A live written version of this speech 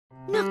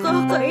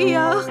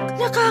Nakakaiyak,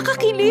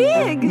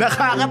 nakakakilig,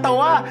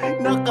 Nakakatawa,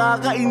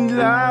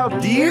 nakaka-inlove.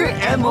 Dear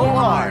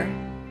MOR!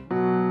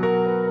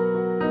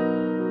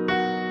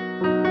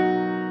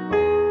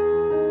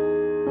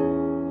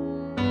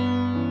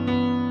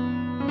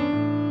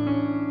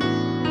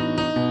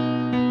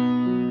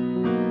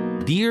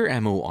 Dear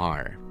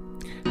MOR,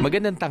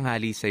 magandang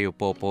tanghali sa iyo,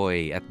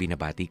 Popoy, at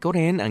binabati ko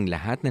rin ang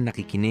lahat na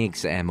nakikinig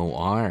sa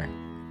MOR.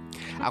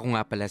 Ako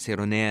nga pala si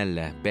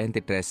Ronnel,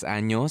 23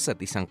 anyos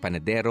at isang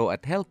panadero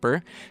at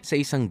helper sa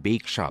isang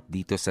bake shop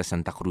dito sa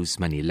Santa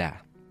Cruz, Manila.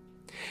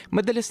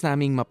 Madalas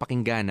naming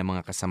mapakinggan ng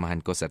mga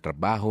kasamahan ko sa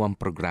trabaho ang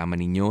programa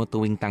ninyo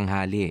tuwing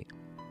tanghali.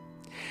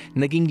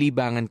 Naging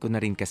libangan ko na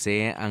rin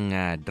kasi ang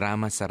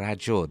drama sa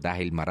radyo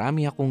dahil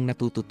marami akong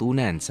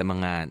natututunan sa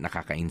mga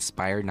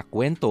nakaka-inspire na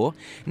kwento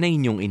na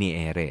inyong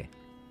iniere.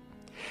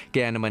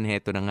 Kaya naman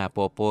heto na nga,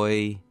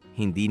 Popoy,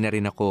 hindi na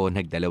rin ako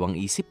nagdalawang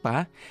isip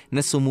pa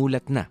na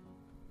sumulat na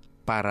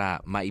para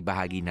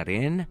maibahagi na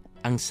rin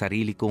ang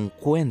sarili kong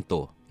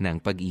kwento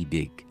ng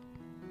pag-ibig.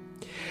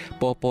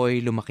 Popoy,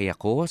 lumaki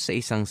ako sa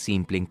isang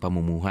simpleng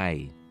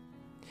pamumuhay.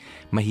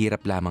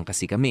 Mahirap lamang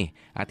kasi kami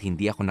at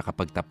hindi ako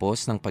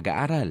nakapagtapos ng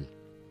pag-aaral.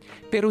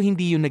 Pero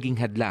hindi yun naging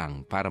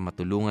hadlang para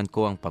matulungan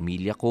ko ang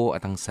pamilya ko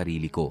at ang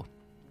sarili ko.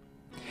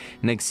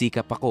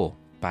 Nagsikap ako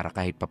para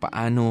kahit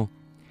papaano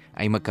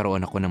ay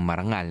magkaroon ako ng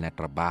marangal na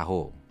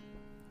trabaho.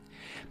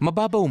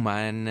 Mababaw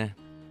man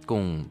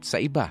kung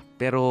sa iba,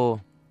 pero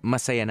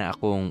masaya na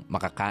akong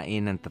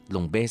makakain ng 3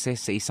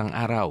 beses sa isang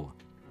araw.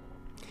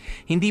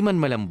 Hindi man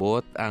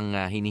malambot ang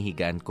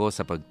hinihigaan ko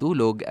sa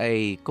pagtulog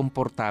ay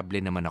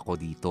komportable naman ako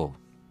dito.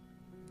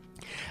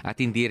 At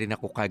hindi rin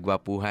ako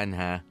kagwapuhan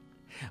ha.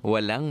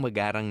 Walang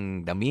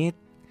magarang damit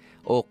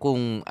o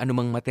kung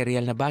anumang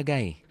material na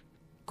bagay.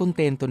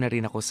 Kontento na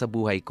rin ako sa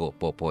buhay ko,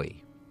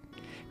 Popoy.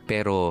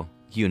 Pero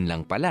yun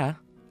lang pala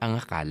ang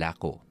akala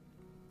ko.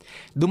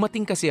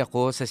 Dumating kasi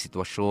ako sa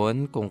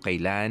sitwasyon kung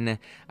kailan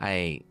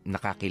ay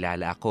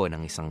nakakilala ako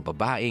ng isang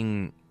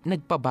babaeng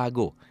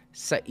nagpabago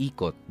sa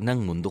ikot ng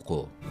mundo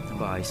ko.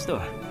 Ayos to.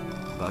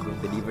 Bagong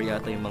deliver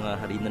yata yung mga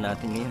harina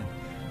natin ngayon.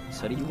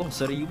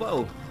 Sariwang-sariwa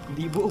oh.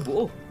 Hindi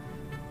buo-buo.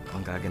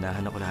 Ang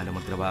gaganahan ako lalo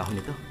magtrabaho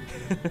nito.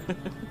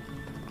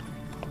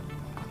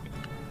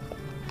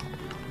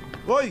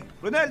 Hoy!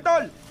 Ronnel,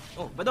 tol!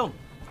 Oh, Badong.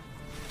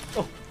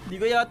 Oh, hindi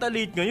ka yata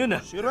late ngayon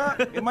ah. Sira,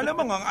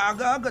 malamang ang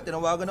aga-aga.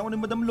 Tinawagan ako ni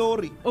Madam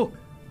Lori. Oh,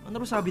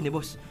 ano ba sabi ni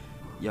boss?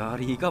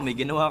 Yari ka, may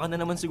ginawa ka na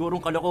naman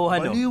sigurong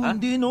kalokohan no? Baliw,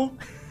 hindi no.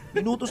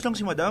 Minutos lang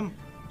si Madam.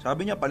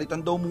 Sabi niya,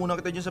 palitan daw muna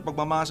kita dyan sa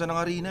pagmamasa ng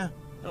harina.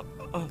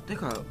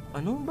 Teka,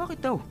 ano? Bakit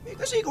daw?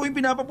 Kasi ikaw yung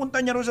pinapapunta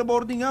niya ron sa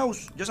boarding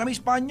house. Diyan sa may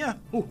Espanya.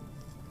 Oh,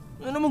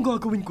 ano namang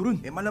gagawin ko ron?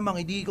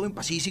 Malamang hindi ikaw yung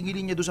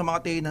pasisingilin niya doon sa mga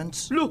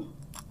tenants. Lo,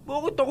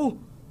 bakit ako?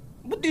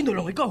 Ba't di na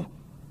lang ikaw?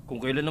 Kung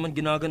kailan naman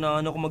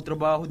ginaganaan ako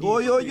magtrabaho dito.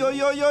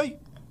 Oy!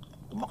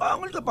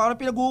 Makaangal ka, parang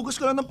pinaghuhugas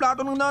ka lang ng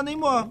plato ng nanay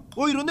mo ah.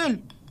 Oy,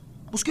 Ronnel,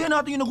 buskayan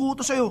natin yung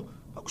nag-uutos sa'yo.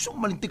 Gusto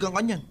kong malintigan ka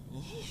niyan.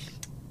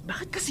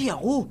 Bakit kasi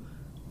ako?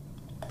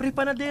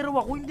 Pre-panadero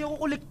ako, hindi ako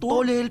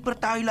kolektor. Tol, helper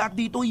tayo lahat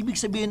dito. Ibig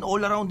sabihin,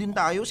 all around din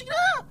tayo. Sige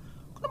na,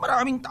 kung na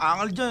maraming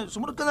tangal dyan,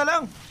 sumunod ka na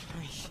lang.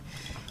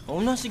 Oo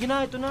na, sige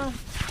na, ito na.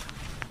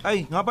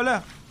 Ay, nga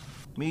pala,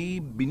 may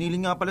binili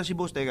nga pala si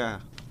boss. Teka,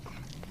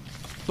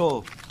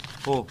 to,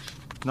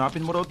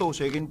 hanapin mo raw to,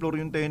 2nd floor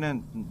yung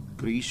tenant.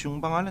 Grace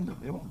yung pangalan to,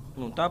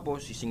 ewan.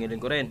 Tapos,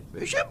 sisingilin ko rin.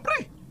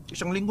 Siyempre, 1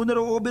 linggo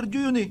na raw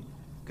overdue yun eh.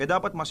 Kaya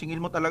dapat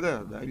masingil mo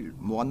talaga dahil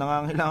mukhang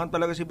nangangailangan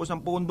talaga si boss ng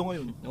pondo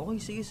ngayon.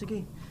 Okay,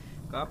 sige.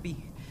 Copy.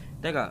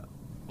 Teka,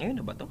 ngayon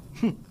na ba to?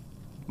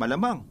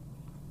 Malamang.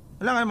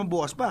 Kailangan naman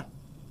bukas pa.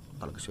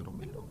 Talaga si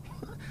Romelo.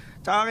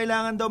 Tsaka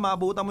kailangan daw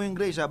maabutan mo yung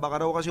Grace ha.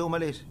 Baka raw kasi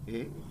umalis.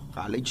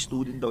 College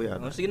student daw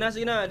yan. Sige na.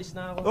 Alis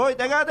na ako. Hoy,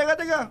 teka.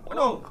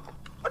 Ano?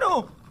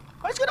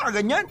 Alis ka na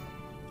kaganyan?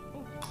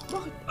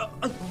 Bakit?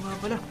 Ay, nga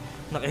pala.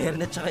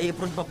 Naka-hairnet tsaka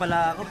apron pa pala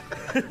ako.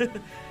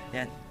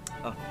 Yan.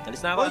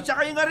 Alis na ako. Hoy,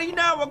 tsaka yung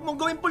arena. Huwag mong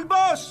gawin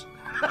pulbos.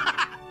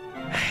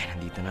 Ay,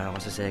 nandito na ako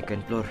sa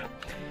 2nd floor.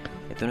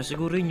 Ito na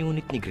siguro yung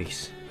unit ni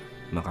Grace.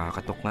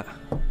 Makakatok nga.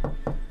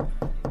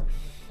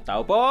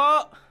 Tao po!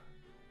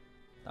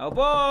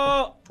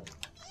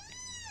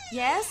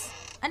 Yes?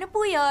 Ano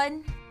po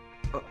yun?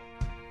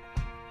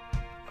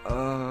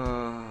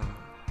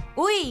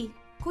 Uy!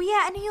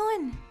 Kuya, ano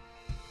yun?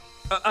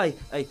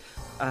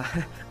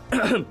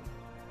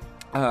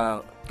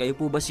 Kayo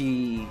po ba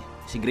si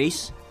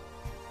Grace?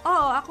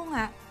 Oo, ako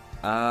nga.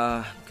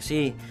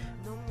 Kasi,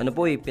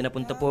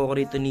 pinapunta po ako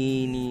rito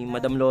ni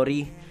Madam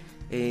Lori.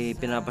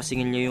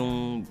 Pinapasingil niya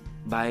yung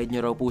bayad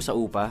niyo raw po sa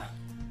upa.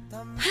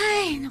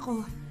 Ay,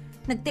 naku.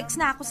 Nag-text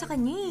na ako sa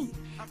kanya eh.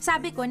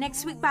 Sabi ko,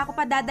 next week pa ako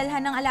padadalhan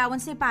ng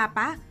allowance ni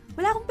Papa.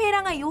 Wala akong pera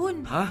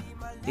ngayon. Ha?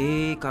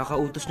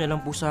 Kakautos niya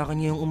lang po sa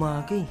akin ngayong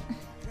umaga eh.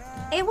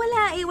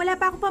 Wala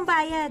pa akong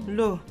pambayad.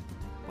 Lo,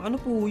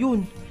 paano po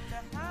yun?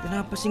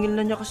 Pinapasingil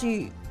na niya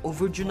kasi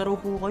overdue na raw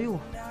po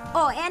kayo.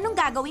 Anong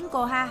gagawin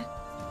ko ha?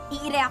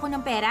 Iire ako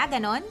ng pera,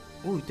 ganon?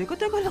 Uy, teka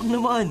lang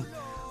naman.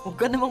 Huwag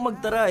ka namang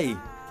magtaray.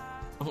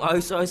 Ang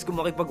ayos-ayos ko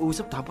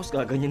makipag-usap tapos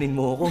gaganyanin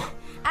mo ako.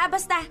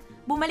 Basta,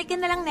 bumalik ka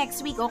na lang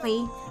next week, okay?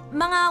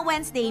 Mga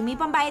Wednesday, may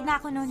pambayad na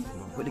ako nun.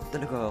 Balik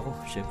talaga ako.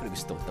 Siyempre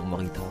gusto ko tang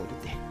makita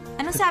ulit eh.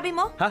 Anong sabi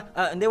mo?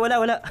 Ha? Hindi,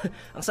 wala.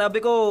 Ang sabi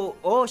ko,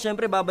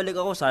 siyempre babalik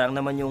ako. Sayang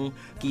naman yung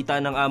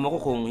kita ng amo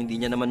ko kung hindi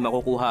niya naman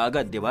makukuha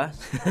agad, di ba?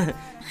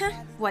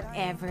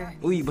 Whatever.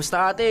 Uy,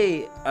 basta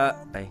ate.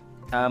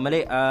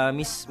 Mali.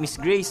 Miss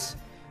Grace.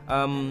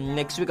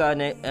 Next week,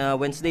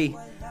 Wednesday,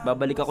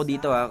 babalik ako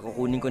dito ha.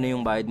 Kukunin ko na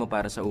yung bayad mo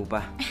para sa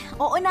upa.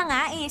 Oo na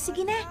nga eh.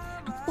 Sige na.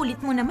 Ang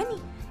kulit mo naman eh.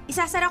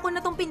 Isasara ko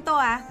na tong pinto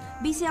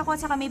Busy ako at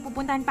saka may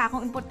pupuntahan pa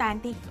akong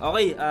importante.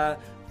 Okay,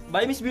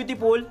 bye Miss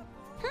Beautiful.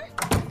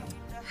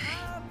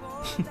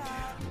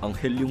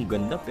 Anghel yung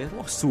ganda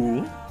pero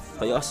asung.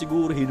 Kaya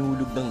siguro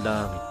hinulog ng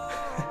langit.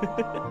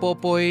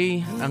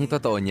 Popoy, ang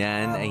totoo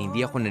niyan ay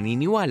hindi ako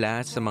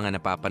naniniwala sa mga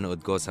napapanood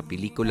ko sa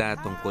pelikula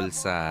tungkol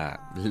sa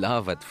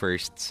love at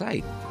first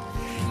sight.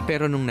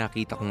 Pero nung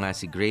nakita ko nga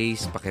si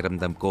Grace,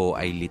 pakiramdam ko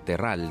ay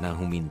literal na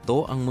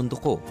huminto ang mundo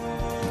ko.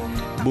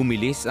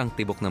 Bumilis ang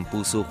tibok ng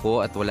puso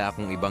ko at wala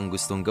akong ibang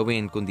gustong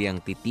gawin kundi ang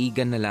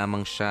titigan na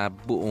lamang siya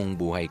buong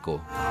buhay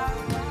ko.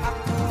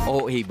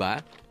 Okay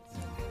ba?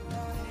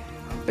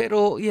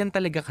 Pero yan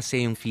talaga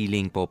kasi yung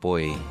feeling,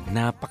 Popoy.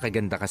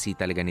 Napakaganda kasi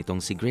talaga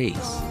nitong si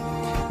Grace.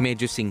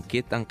 Medyo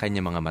singkit ang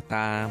kanya mga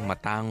mata,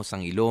 matangos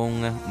ang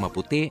ilong,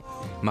 maputi,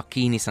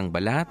 makinis ang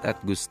balat at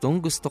gustong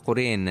gusto ko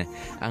rin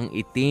ang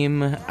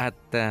itim at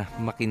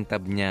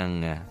makintab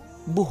niyang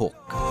buhok.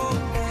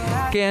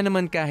 Kaya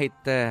naman kahit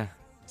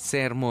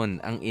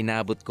sermon ang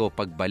inabot ko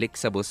pagbalik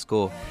sa boss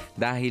ko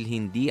dahil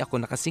hindi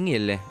ako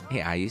nakasingil,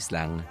 ayos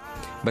lang.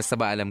 Basta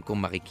ba alam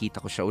kong makikita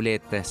ko siya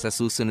ulit sa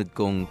susunod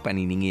kong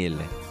paniningil.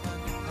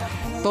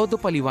 Todo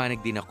paliwanag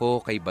din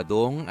ako kay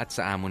Badong at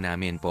sa amo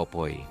namin,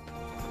 Popoy.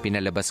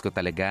 Pinalabas ko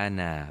talaga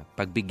na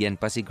pagbigyan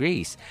pa si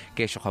Grace,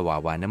 kesyo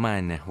kawawa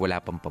naman, wala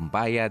pang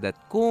pambayad at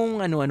kung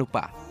ano-ano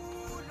pa.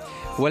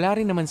 Wala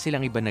rin naman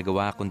silang iba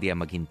nagawa kundi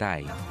ang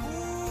maghintay.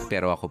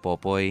 Pero ako,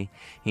 Popoy,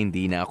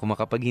 hindi na ako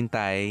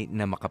makapaghintay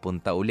na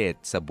makapunta ulit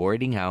sa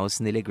boarding house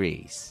nila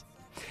Grace.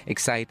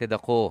 Excited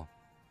ako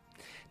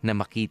na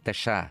makita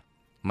siya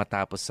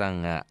matapos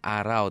ang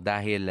araw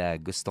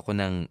dahil gusto ko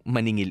nang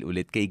maningil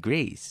ulit kay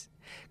Grace.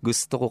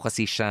 Gusto ko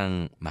kasi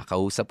siyang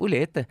makausap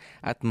ulit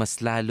at mas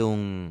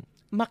lalong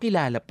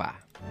makilala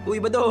pa. Uy,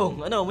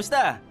 Badong,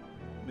 musta?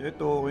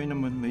 Ito, okay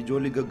naman.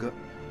 Medyo ligaga.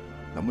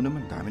 Alam mo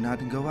naman, dami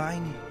natin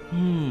gawain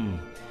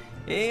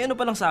eh. Ano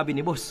palang sabi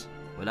ni boss?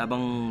 Wala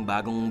bang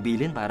bagong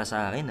bilin para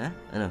sa akin, ha?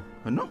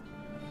 Ano?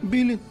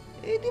 Bilin?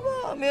 Di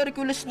ba,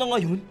 Miraculous na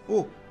ngayon?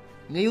 Oh.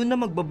 Ngayon na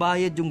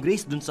magbabayad yung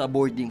Grace dun sa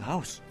boarding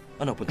house.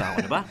 Punta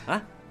ako na ba? Ha?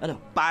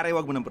 Pare,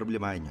 wag mo nang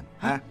problemahin yan.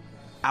 Ha?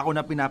 Ako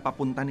na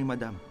pinapapunta ni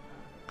madam.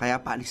 Kaya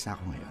paalis na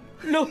ako ngayon.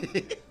 Lo!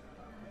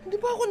 Hindi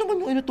ba ako naman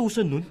yung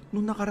inutusan nun?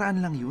 Nung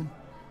nakaraan lang yun.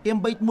 Ang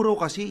bait mo raw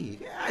kasi.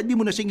 Kaya di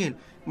mo na singil.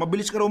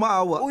 Mabilis ka raw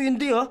maawa. Uy,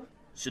 hindi ha.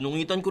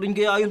 Sinungitan ko rin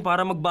kaya yun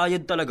para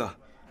magbayad talaga.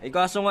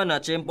 Kaso nga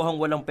na, tsempohang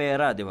walang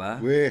pera, di ba?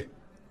 We,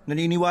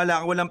 naniniwala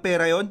ka walang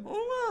pera yon?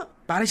 Oo nga.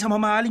 Pare, sa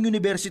mamahaling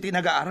university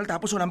nag-aaral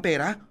tapos walang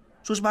pera?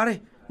 Sus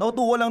pare,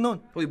 nautuwa lang nun.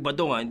 Uy,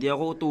 Badong hindi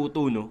ako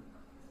ututo, no?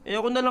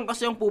 Ako na lang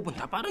kasi ang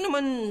pupunta para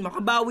naman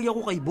makabawi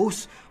ako kay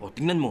boss.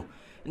 Tingnan mo,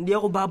 hindi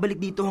ako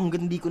babalik dito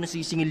hanggang hindi ko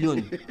nasisingil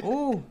yun.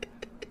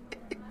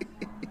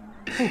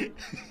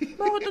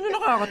 Bakit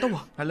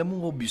nakakatawa? Alam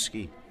mo, obvious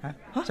ka ha?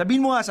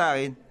 Sabihin mo nga sa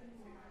akin,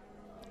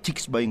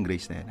 chicks ba yung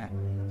Grace na yan, ha?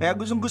 Kaya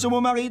gusto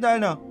mo makita,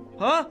 ano?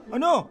 Ha?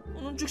 Ano?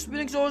 Anong chicks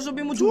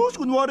pinagsasabi mo dyan? Sus,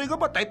 kunwari ka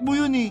pa, type mo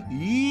yun eh.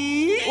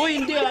 Uy,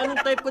 hindi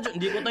anong type ko dyan?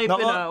 Hindi ko type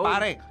Nako, na.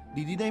 pare,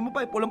 didinay mo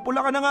pa, pulang-pula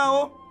ka na nga,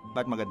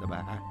 Ba't maganda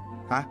ba, ha?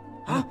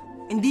 Ha?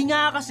 Hindi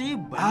nga kasi.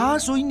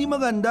 So hindi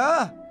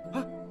maganda.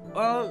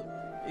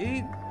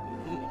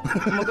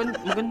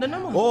 Maganda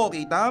naman.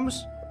 Okay,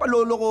 Tams.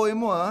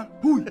 Palolokohin mo, ha?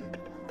 Huy!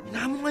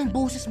 Hinahan mo nga yung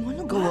boses mo.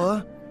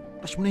 Gawa.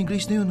 Touch mo na yung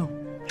Grace na yun,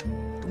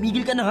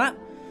 Tumigil ka na nga.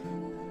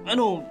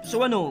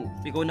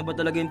 Ikaw na ba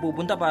talaga yung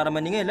pupunta para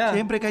maningil, ha?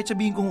 Siyempre, kahit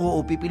sabihin kong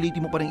oo,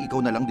 pipilitin mo pa rin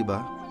ikaw na lang, di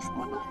ba?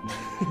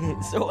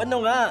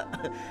 Nga?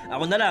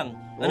 Ako na lang.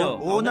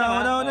 Oo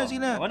na,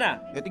 sina. Ako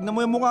na. Tingnan mo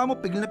yung mukha mo,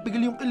 pigil na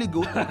pigil yung kilig,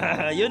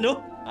 Yun,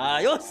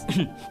 ayos.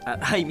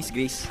 Hi, Miss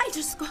Grace. Ay,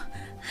 Diyos ko.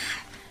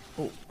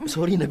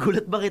 Sorry,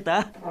 nagulat ba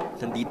kita?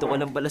 Nandito ka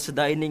lang pala sa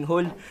dining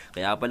hall.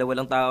 Kaya pala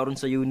walang tao ron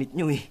sa unit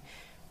nyo, eh.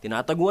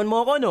 Tinataguan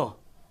mo ako, no?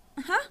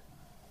 Ha?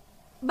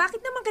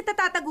 Bakit naman kita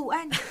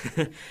tataguan?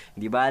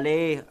 Di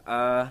bale,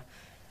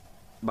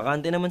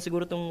 bakante naman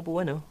siguro tong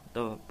upuan, no?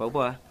 Ito,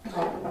 paupo, ha?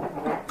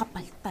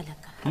 Kapal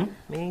talaga.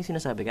 May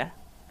sinasabi ka?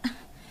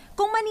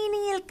 Kung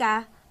maniningil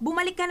ka,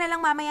 bumalik ka na lang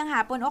mamayang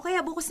hapon o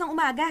kaya bukas ng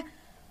umaga.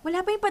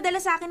 Wala pa yung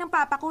padala sa akin ng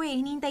papa ko eh.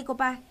 Hinihintay ko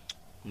pa.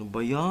 Ano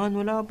ba yan?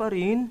 Wala pa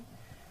rin.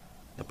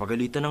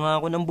 Napagalitan na nga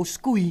ako ng boss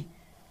ko eh.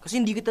 Kasi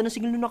hindi kita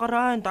nasingil nung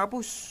nakaraan.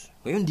 Tapos,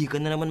 ngayon di ka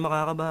na naman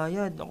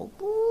makakabayad. Ako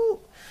po.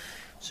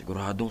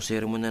 Siguradong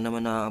sermon na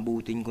naman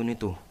naaabutin ko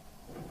nito.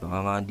 Baka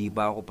nga di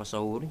pa ako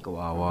pasahurin.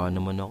 Kawawa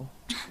naman ako.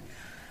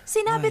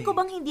 Sinabi ko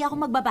bang hindi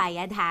ako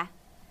magbabayad, ha?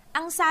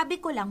 Ang sabi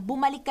ko lang,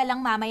 bumalik ka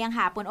lang mamayang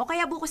hapon o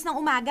kaya bukas ng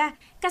umaga.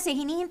 Kasi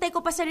hinihintay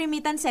ko pa sa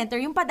remittance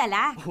center yung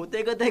padala. Oh,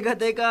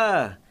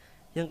 teka.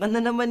 Yan ka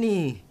na naman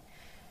eh.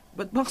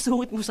 Ba't bang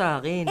sungit mo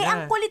sa akin,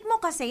 Ang kulit mo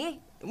kasi.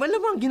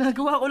 Malamang,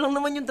 ginagawa ko lang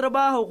naman yung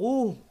trabaho ko.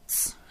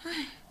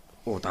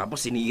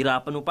 Tapos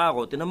sinihirapan mo pa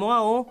ako. Tinan mo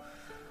nga,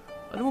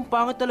 Alam mo,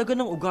 pangit talaga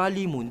ng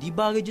ugali mo. Hindi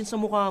bagay dyan sa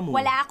mukha mo.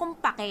 Wala akong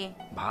pake.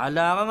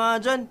 Bahala ka nga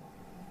dyan.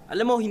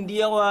 Alam mo, hindi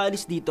ako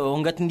aalis dito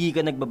hanggat hindi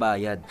ka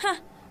nagbabayad.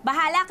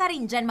 Bahala ka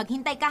rin dyan.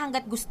 Maghintay ka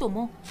hanggat gusto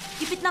mo.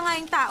 Ipit na nga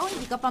yung tao,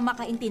 hindi ka pa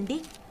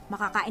makaintindi.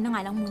 Makakain na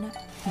nga lang muna.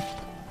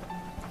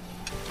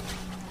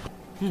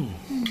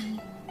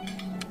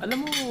 Alam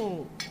mo,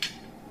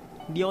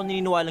 hindi ako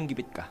naniniwalang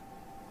gipit ka.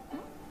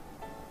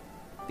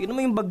 Tingnan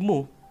mo yung bag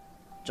mo,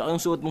 tsaka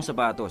yung suot mong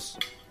sapatos.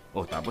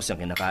 Tapos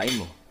yung kinakain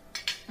mo.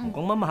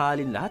 Mukhang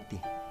mamahalin lahat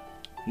eh.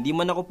 Hindi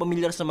man ako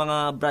pamilyar sa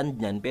mga brand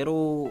niyan,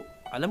 pero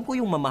alam ko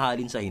yung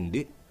mamahalin sa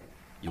hindi.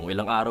 Yung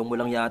ilang araw mo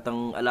lang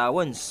yatang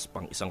allowance,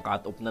 pang isang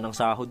cut-off na ng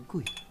sahod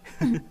ko eh.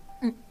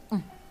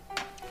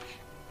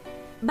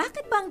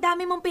 Bakit ba ang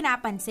dami mong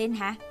pinapansin,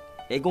 ha?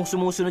 Kung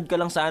sumusunod ka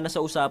lang sana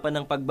sa usapan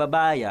ng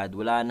pagbabayad,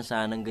 wala na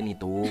sanang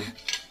ganito.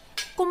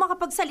 Kung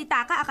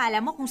makapagsalita ka,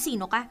 akala mo kung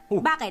sino ka.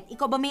 Bakit?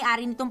 Ikaw ba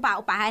may-ari nitong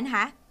paupahan,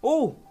 ha?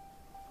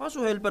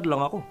 Kaso helper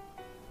lang ako.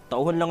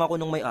 Tauhan lang ako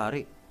ng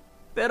may-ari.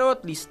 Pero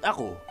at least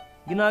ako,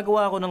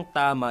 ginagawa ko ng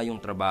tama yung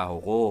trabaho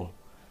ko.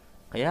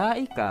 Kaya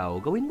ikaw,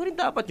 gawin mo rin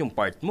dapat yung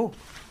part mo.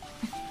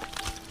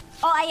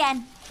 Ayan.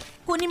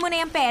 Kunin mo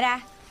na yung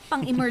pera.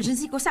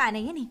 Pang-emergency ko sana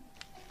yan eh.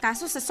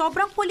 Kaso sa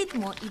sobrang kulit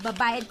mo,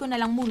 ibabayad ko na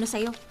lang muna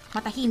sa'yo.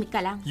 Matahimik ka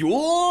lang.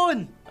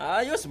 Yun!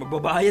 Ayos,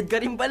 magbabayad ka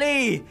rin pala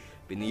eh.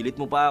 Pinilit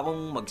mo pa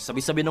akong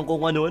magsabi-sabi ng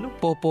kung ano-ano.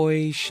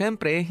 Popoy,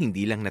 syempre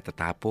hindi lang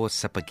natatapos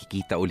sa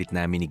pagkikita ulit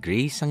namin ni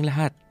Grace ang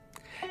lahat.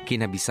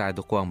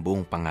 Kinabisado ko ang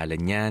buong pangalan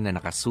niya na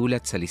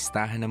nakasulat sa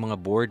listahan ng mga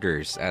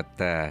borders at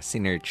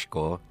sinearch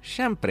ko,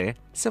 syempre,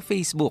 sa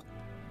Facebook.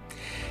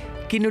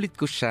 Kinulit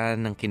ko siya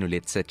ng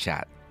kinulit sa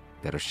chat.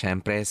 Pero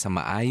syempre sa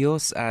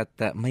maayos at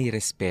may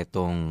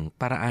respetong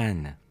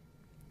paraan.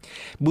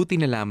 Buti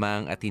na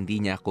lamang at hindi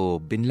niya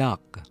ako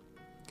binlock.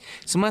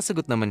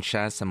 Sumasagot naman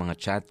siya sa mga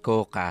chat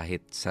ko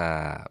kahit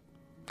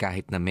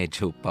na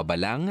medyo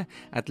pabalang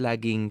at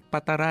laging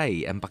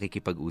pataray ang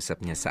pakikipag-usap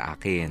niya sa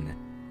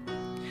akin.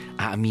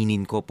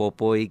 Aaminin ko,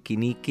 Popoy,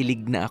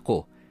 kinikilig na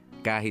ako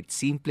kahit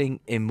simpleng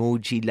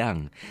emoji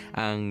lang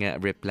ang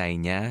reply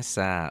niya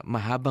sa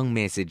mahabang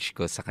message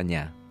ko sa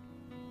kanya.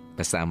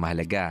 Basta ang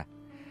mahalaga,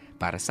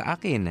 para sa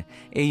akin,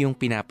 yung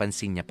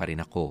pinapansin niya pa rin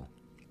ako.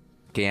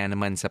 Kaya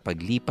naman sa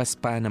paglipas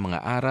pa ng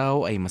mga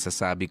araw ay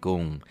masasabi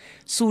kong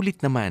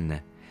sulit naman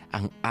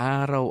ang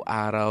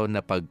araw-araw na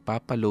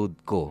pagpapaload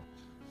ko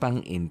pang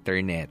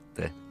internet.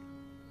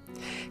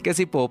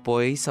 Kasi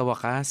Popoy, sa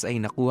wakas ay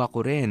nakuha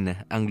ko rin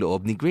ang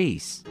loob ni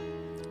Grace.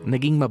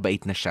 Naging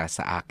mabait na siya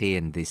sa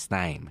akin this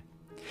time.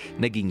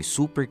 Naging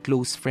super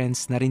close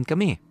friends na rin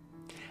kami.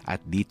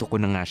 At dito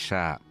ko na nga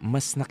siya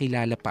mas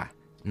nakilala pa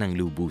ng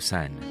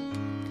lubusan.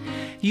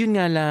 Yun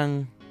nga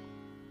lang,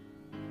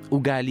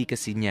 ugali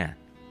kasi niya.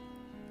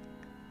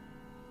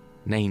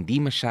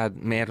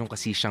 Meron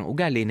kasi siyang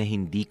ugali na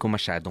hindi ko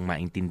masyadong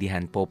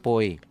maintindihan,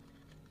 Popoy.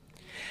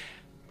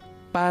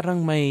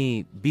 Parang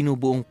may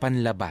binubuong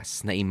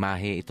panlabas na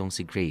imahe itong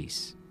si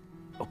Grace.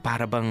 O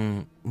para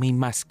bang may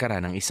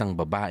maskara ng isang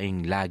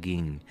babaeng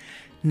laging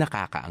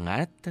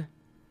nakakaangat,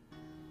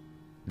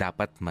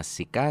 dapat mas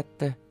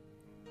sikat,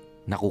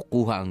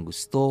 nakukuha ang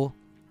gusto,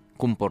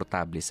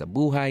 komportable sa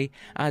buhay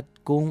at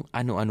kung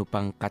ano-ano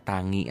pang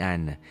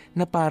katangian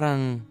na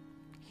parang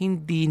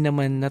hindi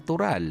naman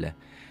natural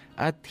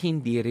at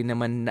hindi rin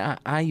naman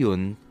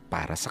naaayon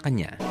para sa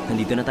kanya.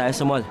 Nandito na tayo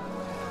sa mall.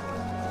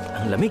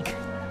 Ang lamig.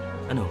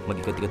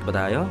 Mag-ikot-ikot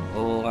ba tayo?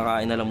 O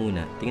kakain na lang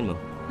muna? Tingin mo.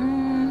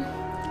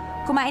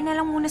 Kumain na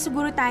lang muna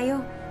siguro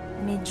tayo.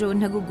 Medyo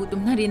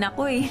nagugutom na rin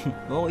ako eh.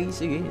 Okay,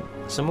 sige.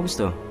 Saan mo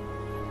gusto?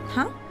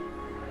 Ha?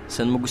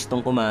 Saan mo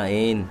gustong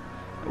kumain?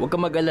 Huwag ka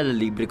mag-alala,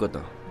 libre ko to.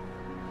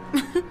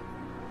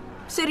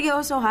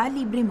 Seryoso ha?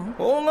 Libre mo?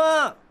 Oo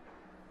nga!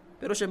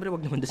 Pero syempre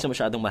wag naman doon sa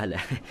masyadong mahal.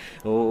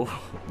 Oo,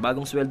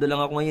 bagong sweldo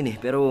lang ako ngayon eh.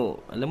 Pero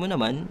alam mo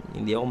naman,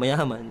 hindi ako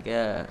mayaman.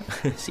 Kaya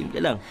simple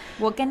lang.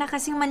 Huwag ka na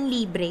kasing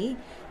manlibre.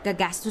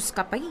 Gagastos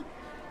ka pa eh.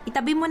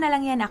 Itabi mo na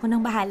lang yan, ako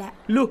nang bahala.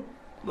 Lo,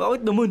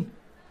 bakit naman?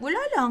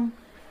 Wala lang.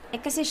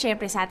 Kasi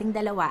syempre sa ating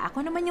dalawa, ako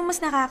naman yung mas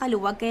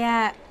nakakaluwag.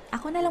 Kaya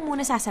ako na lang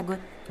muna sasagot.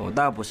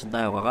 Tapos saan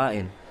tayo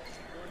kakain?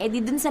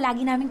 Di dun sa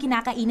lagi namin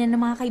kinakainan ng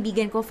mga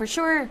kaibigan ko, for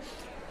sure.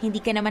 Hindi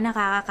ka naman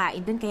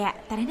nakakakain dun, kaya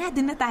tara na,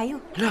 dun na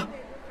tayo. Hala,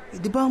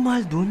 di ba ang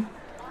mahal dun?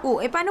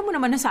 Paano mo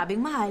naman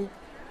nasabing mahal?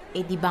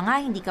 Di ba nga,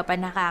 hindi ka pa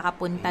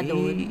nakakapunta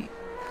dun?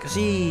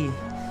 Kasi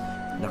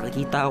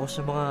nakikita ako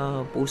sa mga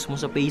post mo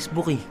sa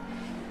Facebook eh.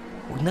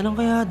 Huwag na lang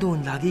kaya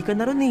dun, lagi ka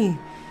na ron eh.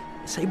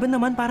 Sa iba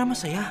naman para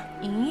masaya.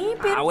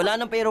 Pero...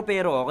 wala nang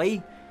pero-pero, okay?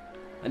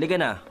 Halika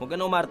na, huwag ka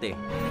na umarte.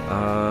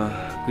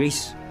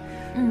 Grace.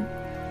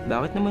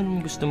 Bakit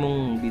naman gusto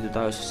mong dito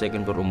tayo sa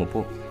second floor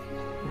umupo?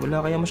 Wala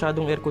kaya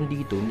masyadong aircon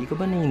dito, hindi ka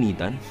ba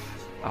nainitan?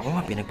 Ako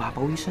nga,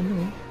 pinagpapawisan na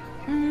eh.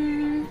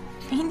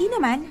 Hindi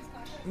naman.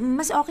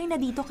 Mas okay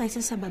na dito kaysa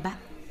sa baba.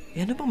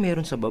 Eh ano pang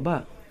meron sa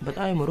baba? Ba't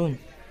ayaw mo ron?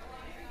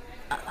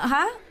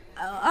 Ha?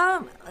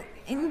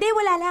 Hindi,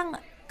 wala lang.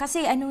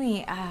 Kasi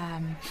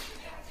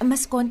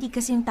mas konti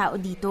kasi yung tao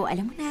dito.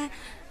 Alam mo na,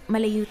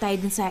 malayo tayo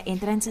dun sa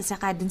entrance at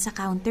saka dun sa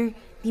counter.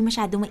 Di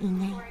masyado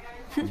maingay.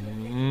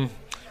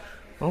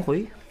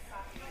 Okay.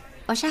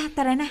 O siya,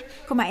 tara na.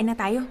 Kumain na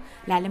tayo.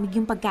 Lalamig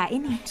yung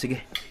pagkain eh.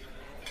 Sige.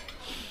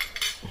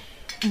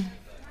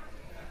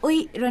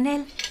 Uy,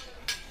 Ronnel.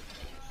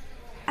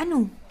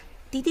 Ano?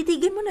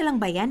 Tititigan mo na lang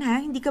ba yan,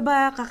 ha? Hindi ka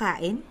ba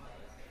kakain?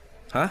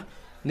 Ha?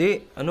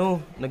 Hindi,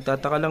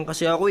 nagtataka lang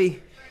kasi ako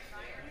eh.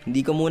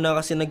 Hindi ka muna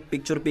kasi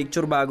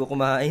nag-picture-picture bago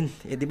kumain.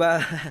 Eh di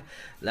ba,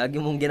 lagi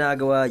mong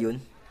ginagawa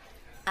yun.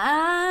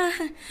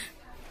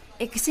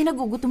 Kasi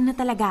nagugutom na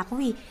talaga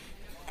ako eh.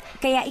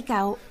 Kaya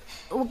ikaw,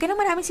 huwag ka na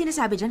maraming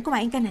sinasabi dyan,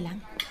 kumain ka na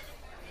lang.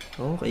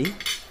 Okay.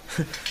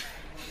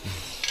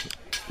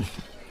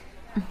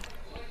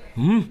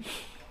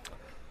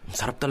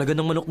 Sarap talaga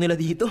ng manok nila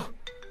dito.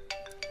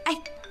 Ay,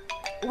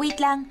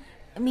 wait lang.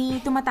 May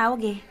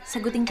tumatawag eh.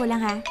 Sagutin ko lang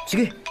ha.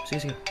 Sige.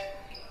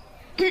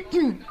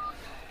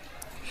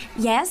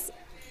 Yes?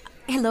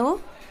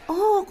 Hello?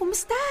 Oh,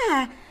 kumusta?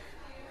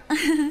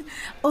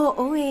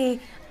 Oo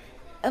eh.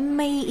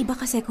 May iba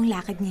kasi akong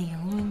lakad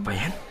ngayon. Pa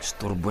yan?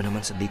 Istorbo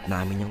naman sa date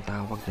namin yung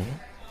tawag na yan.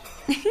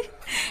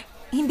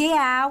 Hindi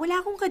wala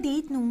akong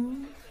kadate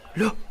nung.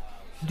 Lo,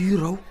 hindi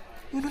raw.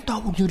 Yun ang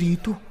tawag niyo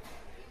rito.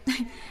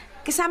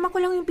 Kasama ko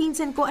lang yung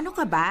pinsan ko. Ano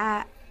ka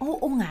ba?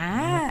 Oo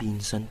nga.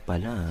 Pinsan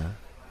pala.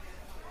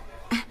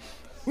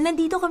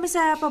 Nandito kami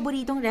sa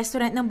paboritong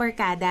restaurant ng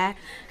barkada.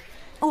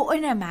 Oo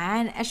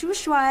naman, as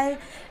usual.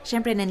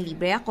 Siyempre,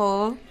 nanlibre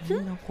ako.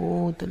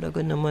 Naku, talaga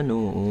naman,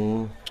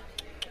 oo.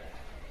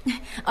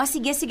 O,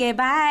 sige,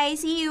 bye.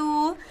 See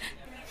you.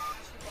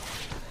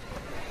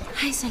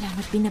 Ay,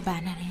 salamat, binaba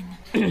na rin.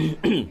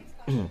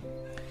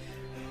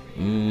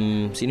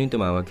 Sino yung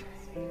tumawag?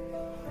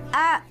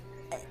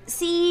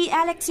 Si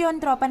Alex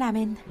yun, tropa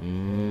namin.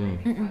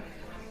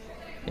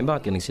 Eh,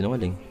 bakit ka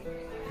nagsinungaling?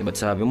 Eh, ba't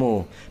sabi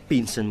mo,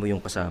 pinsan mo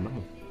yung kasama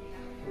mo?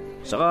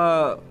 Saka,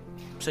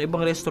 sa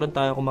ibang restaurant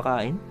tayo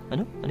kumakain?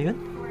 Ano? Ano yun?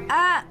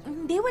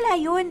 Hindi, wala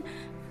yun.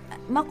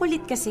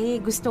 Makulit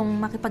kasi, gustong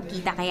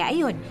makipagkita, kaya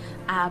ayun.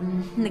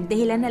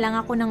 Nagdahilan na lang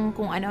ako ng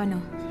kung ano-ano.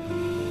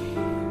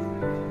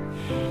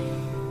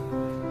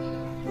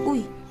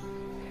 Uy,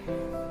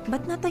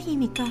 ba't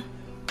natahimik ka?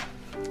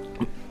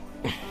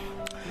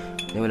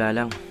 Eh, wala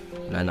lang.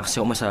 Wala na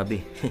kasi ako masabi.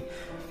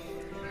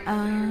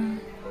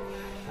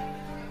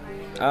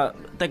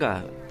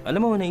 Teka,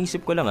 alam mo,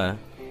 naisip ko lang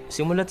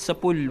simulat sa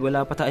pool,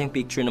 wala pa tayong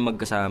picture na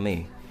magkasama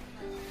eh.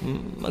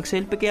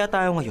 Mag-selfie kaya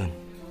tayo ngayon.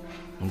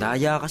 Ang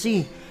daya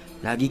kasi.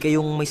 Lagi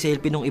kayong may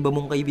selfie ng iba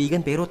mong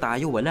kaibigan pero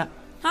tayo wala.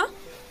 Ha?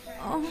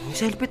 May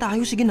selfie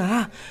tayo, sige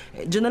na.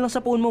 Diyan na lang sa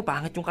phone mo,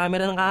 pangit yung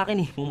camera ng akin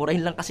eh.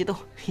 Mumurahin lang kasi to.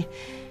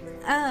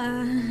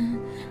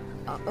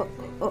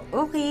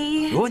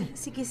 Okay. Yun.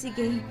 Sige.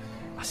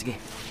 Sige.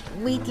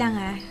 Wait lang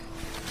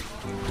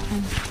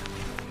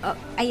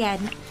ayan.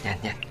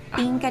 Yan.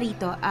 Tingin ka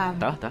rito.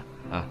 Ta.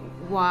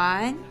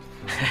 1,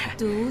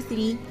 2,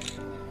 3.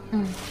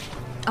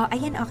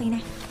 Ayan, okay na.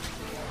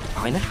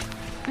 Okay na?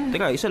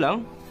 Teka, isa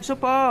lang? Isa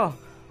pa.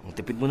 Ang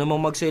tipid mo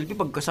namang mag-selfie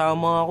pag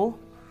kasama ako.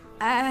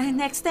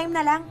 Next time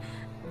na lang.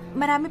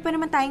 Marami pa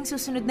naman tayong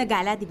susunod na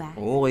gala, di ba?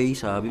 Okay,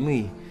 sabi mo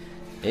eh.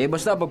 Eh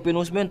basta pag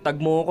pinost mo yan, tag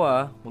mo ako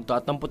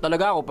Magtatampo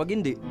talaga ako pag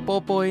hindi.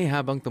 Popoy,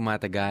 habang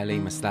tumatagal ay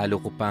mas lalo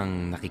ko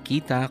pang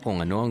nakikita kung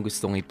ano ang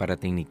gustong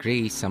iparating ni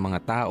Grace sa mga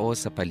tao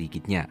sa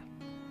paligid niya.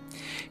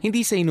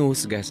 Hindi sa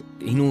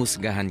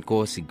hinuhusgahan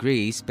ko si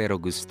Grace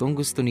pero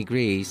gustong-gusto ni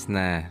Grace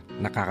na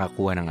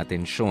nakakakuha ng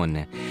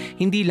atensyon.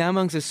 Hindi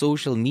lamang sa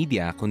social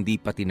media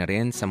kundi pati na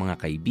rin sa mga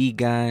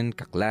kaibigan,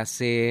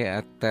 kaklase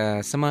at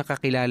sa mga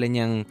kakilala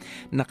niyang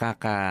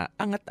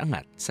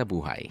nakakaangat-angat sa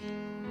buhay.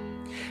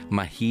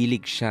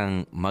 Mahilig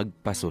siyang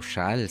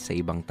magpasosyal sa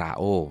ibang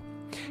tao.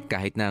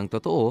 Kahit na ang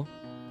totoo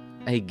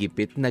ay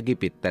gipit na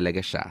gipit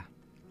talaga siya.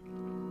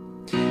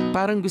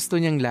 Parang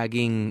gusto niyang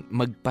laging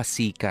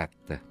magpasikat.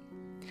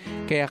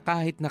 Kaya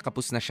kahit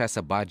nakapos na siya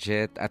sa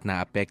budget at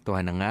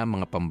naapektuhan na nga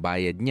mga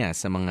pambayad niya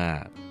sa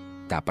mga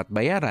dapat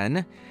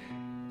bayaran,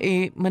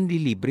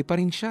 manlilibre pa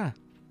rin siya.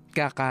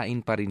 Kakain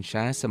pa rin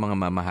siya sa mga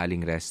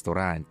mamahaling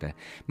restaurant,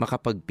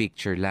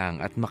 makapag-picture lang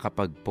at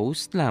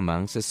makapag-post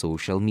lamang sa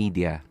social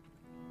media.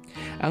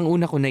 Ang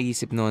una ko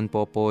naisip noon,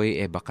 Popoy,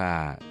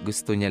 baka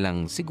gusto niya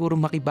lang siguro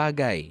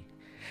makibagay.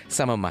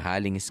 Sa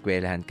mamahaling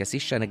eskwelahan kasi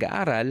siya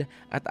nag-aaral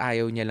at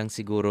ayaw niya lang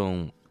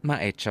sigurong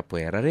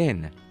maetsapuera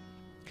rin.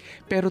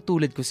 Pero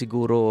tulad ko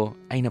siguro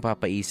ay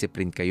napapaisip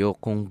rin kayo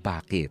kung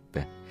bakit.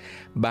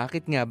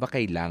 Bakit nga ba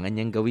kailangan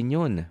niyang gawin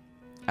yun?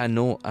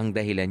 Ano ang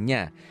dahilan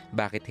niya?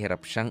 Bakit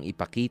hirap siyang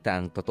ipakita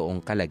ang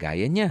totoong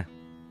kalagayan niya?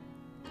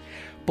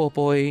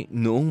 Popoy,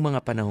 noong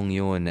mga panahong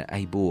yun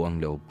ay buo ang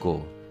loob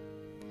ko.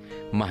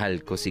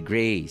 Mahal ko si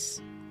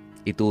Grace.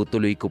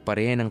 Itutuloy ko pa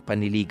rin ang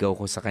panliligaw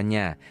ko sa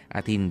kanya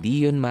at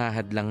hindi yun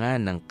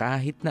mahadlangan ng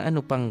kahit na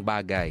ano pang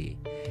bagay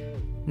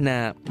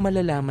na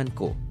malalaman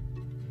ko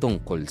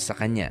tungkol sa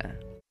kanya.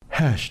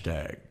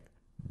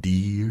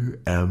 Dear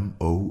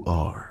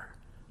MOR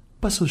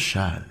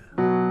Pasosyal.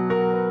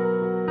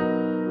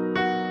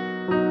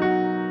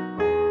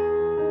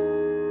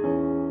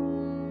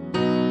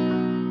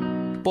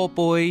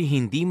 Popoy,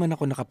 hindi man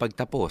ako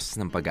nakapagtapos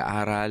ng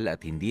pag-aaral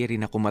at hindi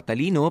rin ako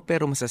matalino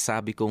pero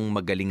masasabi kong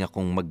magaling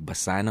akong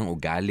magbasa ng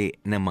ugali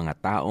ng mga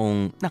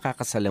taong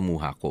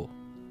nakakasalamuha ko.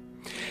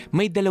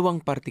 May dalawang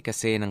parte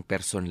kasi ng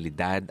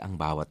personalidad ang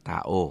bawat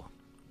tao.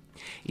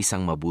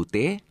 Isang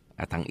mabuti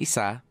at ang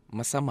isa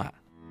masama.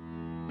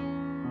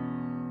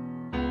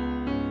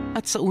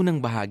 At sa unang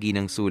bahagi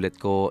ng sulat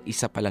ko,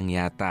 isa pa lang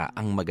yata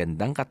ang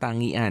magandang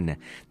katangian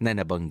na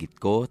nabanggit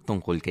ko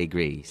tungkol kay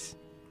Grace.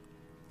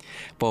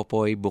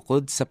 Popoy,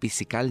 bukod sa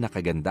pisikal na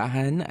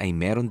kagandahan ay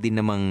meron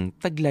din namang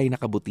taglay na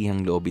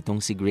kabutihang loob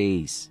itong si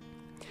Grace.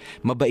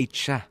 Mabait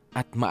siya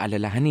at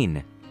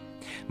maalalahanin.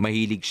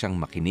 Mahilig siyang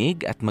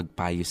makinig at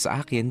magpayo sa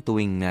akin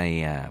tuwing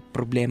may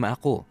problema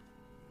ako.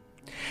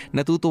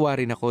 Natutuwa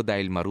rin ako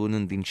dahil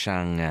marunong din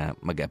siyang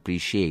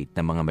mag-appreciate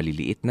ng mga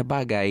maliliit na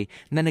bagay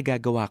na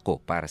nagagawa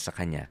ko para sa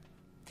kanya.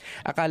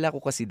 Akala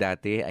ko kasi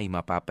dati ay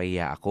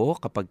mapapahiya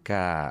ako kapag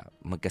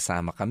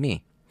magkasama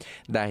kami.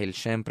 Dahil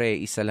syempre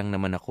isa lang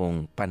naman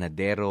akong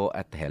panadero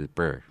at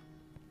helper.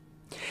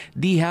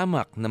 Di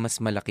hamak na mas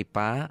malaki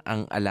pa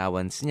ang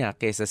allowance niya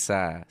kesa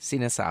sa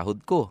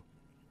sinasahod ko.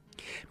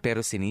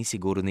 Pero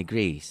sinisiguro ni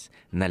Grace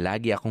na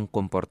lagi akong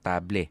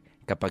komportable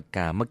kapag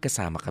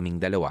magkasama kaming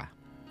dalawa.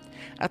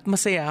 At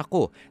masaya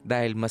ako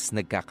dahil mas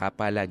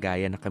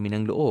nagkakapalagayan na kami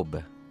ng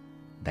loob.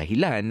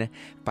 Dahilan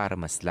para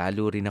mas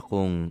lalo rin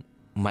akong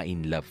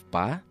ma-in-love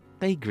pa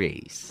kay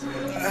Grace.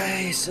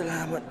 Ay,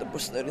 salamat.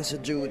 Tapos na rin sa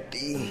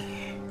duty.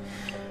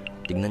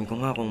 Tignan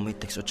ko nga kung may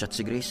text o chat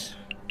si Grace.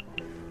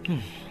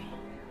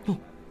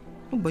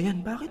 Ano ba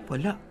yan? Bakit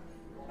wala?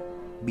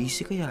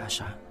 Busy kaya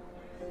siya?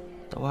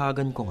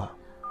 Tawagan ko nga.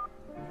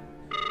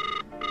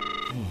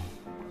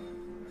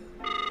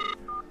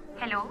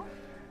 Hello?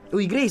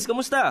 Uy, Grace,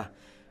 kamusta?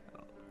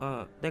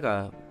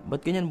 Teka,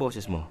 ba't ganyan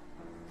boses mo?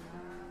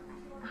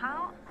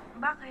 Ha?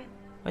 Bakit?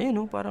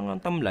 Ayun parang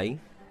ang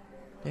tamlay.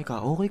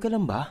 Teka, okay ka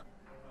lang ba?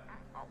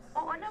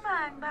 Oo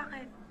naman,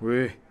 bakit?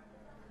 Weh,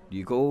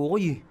 di ka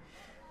okay.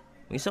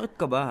 May sakit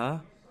ka ba, ha?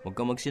 Huwag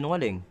ka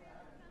magsinungaling.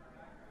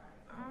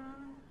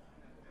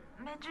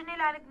 Medyo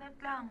nilalagnat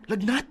lang.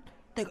 Lagnat?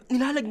 Teka,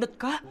 nilalagnat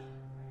ka?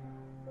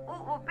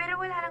 Oo,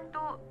 pero wala lang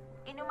to.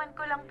 Inuman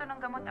ko lang to ng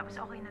gamot tapos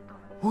okay na to.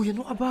 Uy,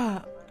 ano ka ba?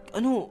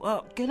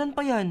 Kailan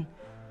pa yan?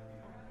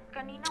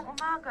 Kaninang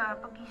umaga,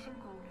 pagising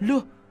ko.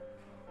 Lo,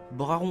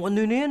 baka kung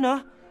ano na yan, ha?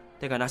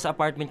 Teka, nasa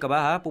apartment ka ba,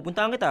 ha?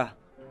 Pupuntahan kita.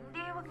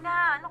 Hindi, wag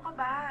na. Ano ka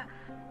ba?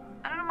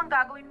 Ano naman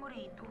gagawin mo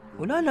rito?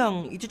 Wala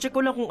lang. I-check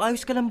ko lang kung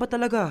ayos ka lang ba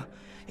talaga.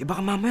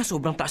 Baka mamaya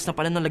sobrang taas na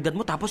pala ng lagnat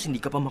mo tapos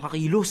hindi ka pa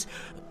makakilos.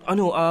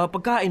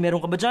 Pagkain, meron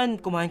ka ba dyan?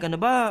 Kumain ka na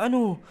ba?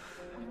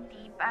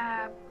 Hindi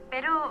pa.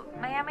 Pero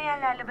maya-maya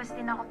lalabas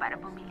din ako para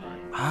bumili.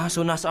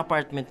 So nasa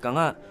apartment ka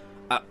nga.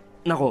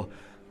 Nako,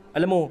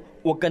 alam mo,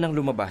 huwag ka nang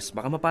lumabas.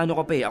 Baka mapano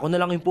ka pa eh. Ako na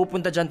lang yung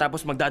pupunta dyan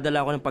tapos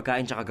magdadala ako ng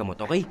pagkain tsaka gamot,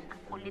 okay?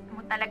 Ang kulit mo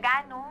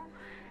talaga, no?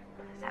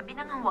 Sabi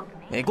na nga huwag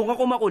na. Kung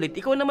ako makulit,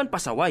 ikaw naman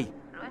pasaway.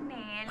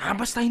 Ronnel.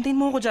 Basta hintayin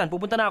mo ako dyan.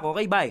 Pupunta na ako,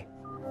 okay? Bye.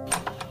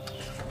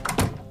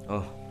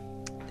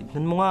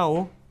 Tignan mo nga,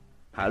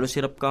 Halos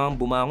hirap kang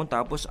bumangon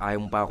tapos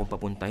ayaw mo pa akong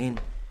papuntahin.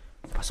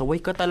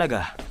 Pasaway ka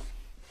talaga.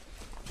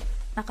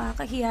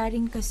 Nakakahiya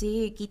rin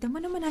kasi. Kita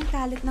mo naman ang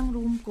kalat ng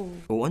room ko.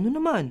 Ano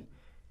naman?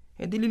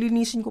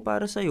 Dililinisin ko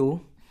para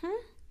sa'yo.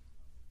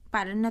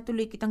 Para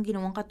natuloy kitang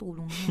ginawang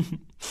katulong mo.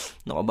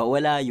 Naku ba,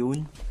 wala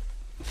yun.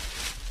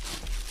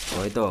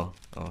 Ito.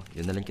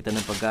 Yun na lang kita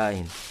ng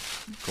pagkain.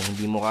 Kung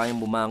hindi mo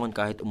kayang bumangon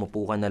kahit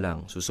umupo ka na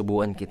lang,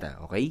 susubuan kita,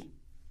 okay?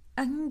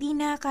 Hindi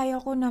na, kaya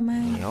ko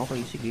naman.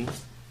 Okay, sige.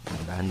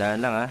 Dahan-dahan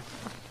lang, ha?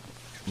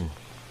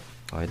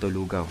 Ito,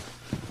 lugaw.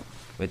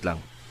 Wait lang.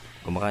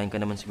 Kumakain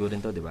ka naman siguro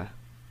nito, di ba?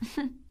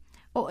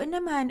 Oo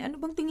naman. Ano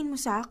bang tingin mo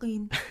sa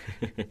akin?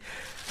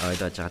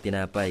 Ito, tsaka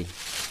tinapay.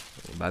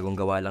 Bagong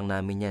gawa lang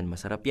namin yan.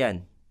 Masarap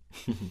yan.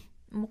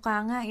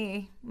 Mukha nga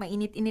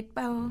mainit-init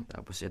pa,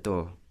 Tapos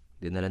ito,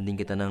 dinalan din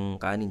kita ng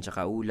kanin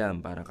tsaka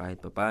ulam para kahit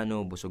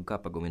papano busog ka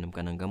pag uminom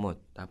ka ng gamot.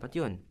 Dapat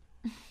yun.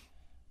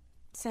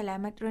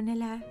 Salamat,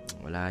 Ronnel.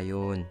 Wala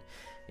yun.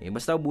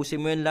 Basta ubusin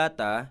mo yung lahat,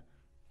 ha?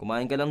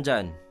 Kumain ka lang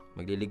dyan.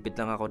 Magliligpit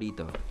lang ako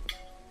dito.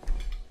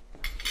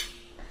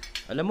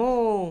 Alam mo,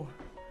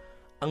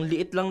 ang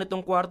liit lang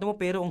nitong kwarto mo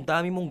pero ang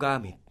dami mong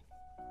gamit.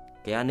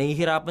 Kaya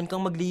nahihirapan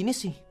kang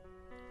maglinis,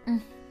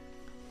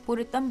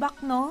 Puro tambak,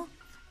 no?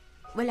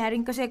 Wala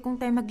rin kasi kung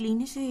tayo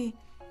maglinis,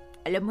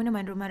 Alam mo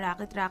naman,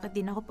 rumaraket-raket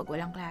din ako pag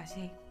walang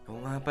klase.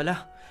 Oo nga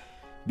pala.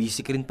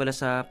 Busy ka rin pala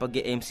sa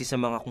pag-MC sa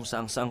mga kung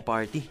saang-saang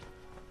party.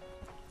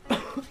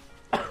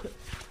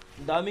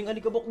 Ang daming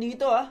alikabok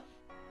dito,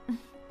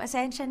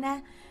 Pasensya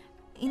na.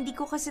 Hindi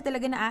ko kasi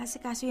talaga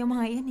naasikaso yung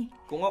mga yan,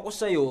 Kung ako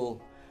sa'yo,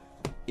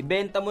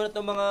 ibenta mo na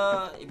itong mga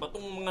iba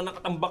tong mga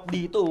nakatambak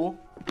dito. Oh.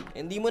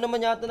 Hindi mo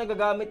naman yata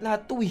nagagamit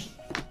lahat to eh.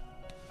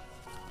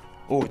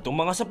 Oh, itong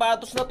mga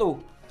sapatos na to.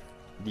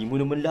 Hindi mo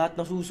naman lahat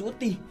nasusuot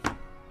eh.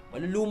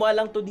 Maluluma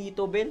lang to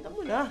dito, benta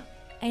mo na.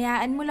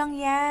 Ayaan mo lang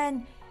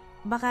yan.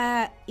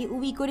 Baka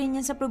iuwi ko rin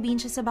yan sa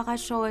probinsya sa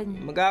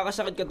bakasyon.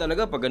 Magkakasakit ka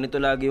talaga pag ganito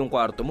lagi yung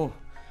kwarto mo.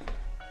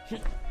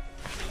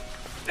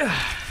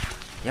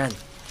 Yan.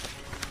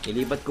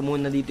 Ilipat ko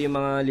muna dito yung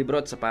mga libro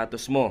at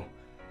sapatos mo.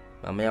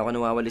 Mamaya ako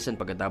nawawalisan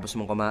pagkatapos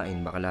mong kumain.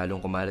 Baka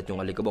lalong kumalat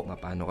yung alikabok.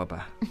 Paano ka pa?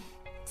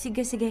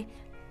 Sige, sige.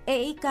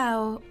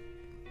 Ikaw,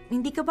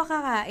 hindi ka ba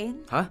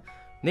kakain? Ha?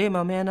 Hindi,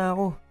 mamaya na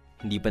ako.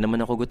 Hindi pa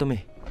naman ako gutom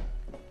eh.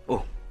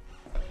 Oh,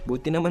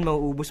 buti naman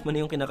mauubos mo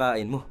na yung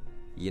kinakain mo.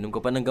 Iinom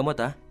ka pa ng gamot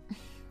ha?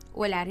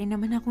 Wala rin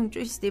naman akong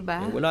choice,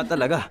 diba? Wala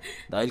talaga.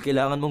 Dahil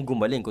kailangan mong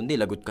gumaling, kundi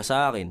lagot ka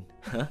sa akin.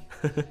 Ha?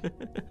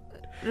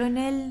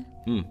 Ronnel,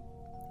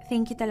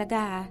 thank you talaga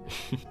ha.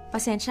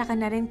 Pasensya ka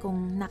na rin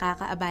kung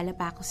nakakaabala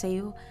pa ako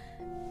sa'yo.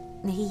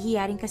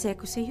 Nahihiya rin kasi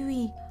ako sa'yo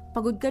eh.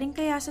 Pagod ka rin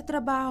kaya sa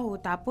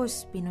trabaho,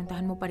 tapos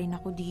pinuntahan mo pa rin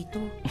ako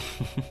dito.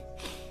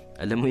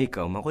 Alam mo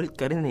ikaw, makulit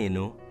ka rin eh,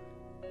 no?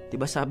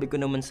 Diba sabi ko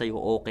naman sa'yo,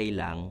 okay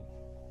lang.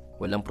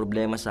 Walang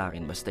problema sa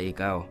akin, basta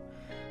ikaw.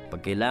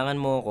 Pag kailangan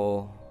mo ako,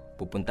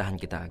 pupuntahan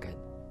kita agad.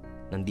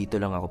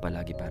 Nandito lang ako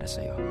palagi para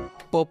sa'yo.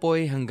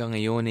 Popoy, hanggang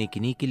ngayon ay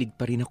kinikilig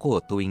pa rin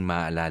ako tuwing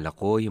maaalala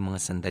ko yung mga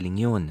sandaling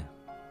yun.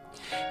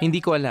 Hindi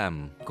ko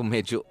alam kung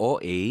medyo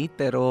OA,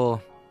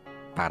 pero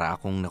para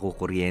akong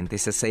nakukuryente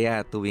sa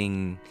saya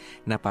tuwing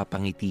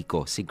napapangiti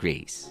ko si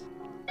Grace.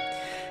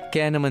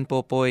 Kaya naman,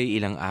 Popoy,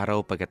 ilang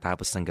araw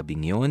pagkatapos ng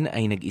gabing yun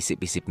ay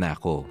nag-isip-isip na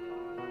ako.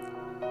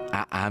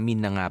 Aamin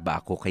na nga ba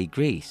ako kay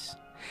Grace?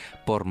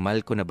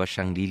 Formal ko na ba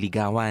siyang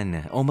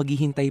liligawan o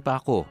maghihintay pa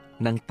ako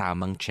ng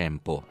tamang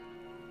tiyempo?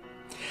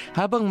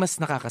 Habang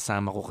mas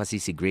nakakasama ko kasi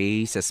si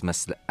Grace,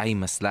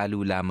 mas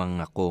lalo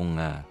lamang akong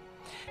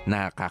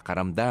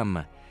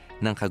nakakaramdam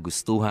ng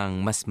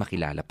kagustuhang mas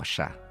makilala pa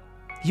siya.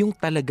 Yung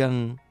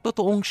talagang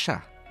totoong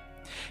siya.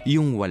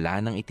 Yung wala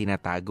nang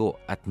itinatago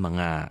at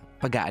mga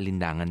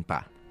pag-aalinlangan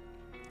pa.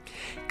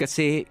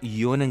 Kasi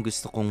yun ang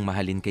gusto kong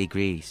mahalin kay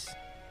Grace.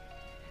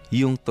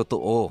 Yung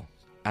totoo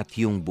at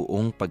yung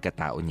buong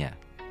pagkatao niya.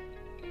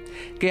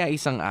 Kaya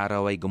isang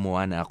araw ay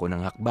gumawa na ako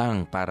ng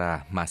hakbang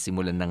para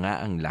masimulan na nga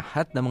ang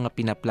lahat ng mga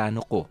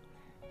pinaplano ko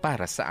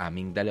para sa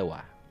aming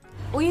dalawa.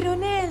 Uy,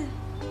 Ronnel!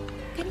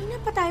 Kanina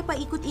pa tayo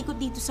paikot-ikot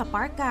dito sa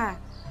park ah.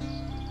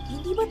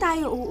 Hindi ba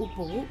tayo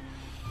uupo?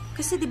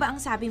 Kasi di ba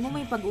ang sabi mo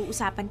may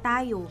pag-uusapan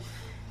tayo?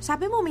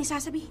 Sabi mo may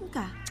sasabihin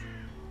ka.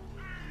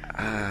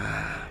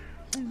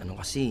 Ano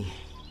kasi?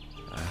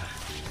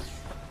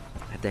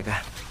 Teka,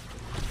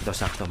 ito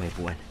sakto may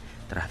puwan.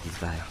 Tara, dito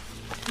tayo.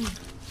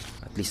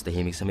 At least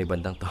tahimik sa may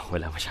bandang to.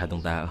 Wala masyadong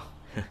tao.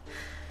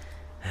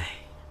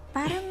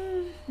 Parang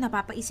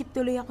napapaisip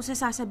tuloy ako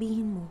sa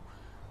sasabihin mo.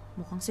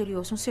 Mukhang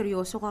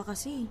seryosong-seryoso ka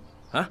kasi.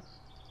 Ha?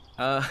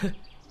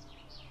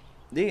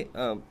 Di,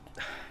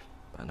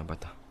 paano ba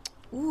to?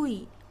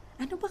 Uy,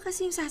 ano ba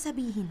kasi yung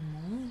sasabihin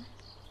mo?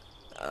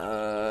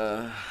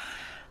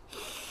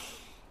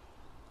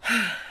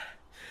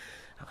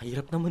 Ang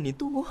hirap naman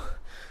ito.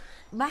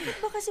 Bakit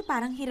ba kasi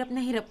parang hirap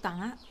na hirap ka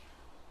nga?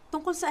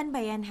 Tungkol saan ba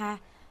yan, ha?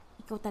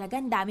 Ikaw talaga,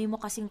 ang dami mo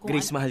kasing kung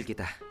Grace, mahal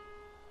kita.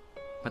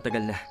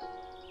 Matagal na.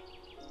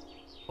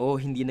 Oo,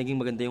 hindi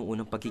naging maganda yung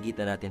unang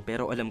pagkikita natin,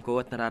 pero alam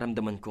ko at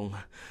nararamdaman kong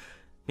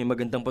may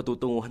magandang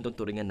patutunguhan tong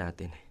turingan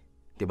natin.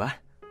 Diba?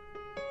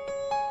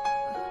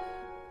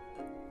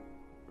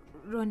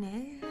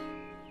 Ronnel?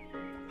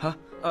 Ha?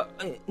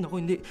 Naku,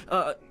 hindi.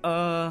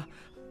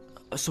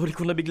 Sorry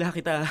kung nabigla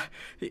kita.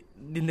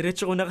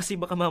 Diniretso ko na kasi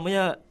baka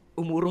mamaya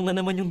umurong na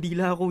naman yung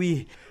dila ko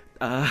eh.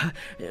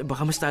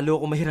 Baka mas talo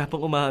ako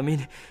mahirapang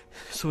umamin.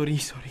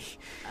 Sorry.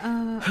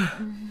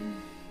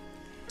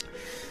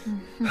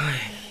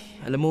 Ay,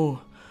 alam mo,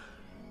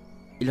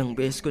 ilang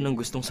beses ko nang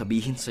gustong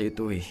sabihin sa'yo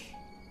to eh.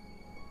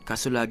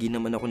 Kaso lagi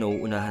naman ako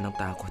nauunahan ng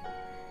takot.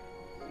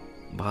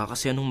 Baka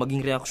kasi anong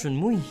maging reaksyon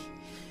mo eh.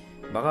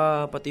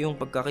 Baka pati yung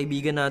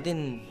pagkakaibigan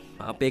natin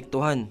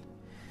maapektuhan.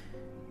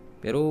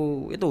 Pero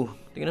ito,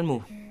 tingnan mo.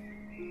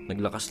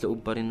 Naglakas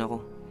loob pa rin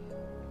ako.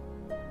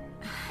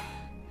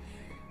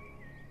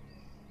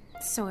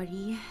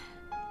 Sorry.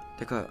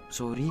 Teka,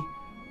 sorry?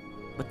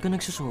 Ba't ka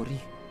nagsasorry?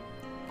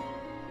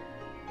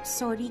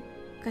 Sorry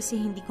kasi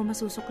hindi ko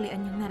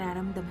masusuklian yung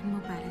nararamdaman mo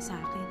para sa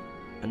akin.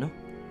 Ano?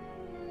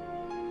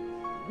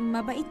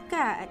 Mabait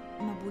ka at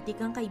mabuti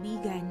kang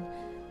kaibigan.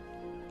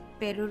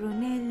 Pero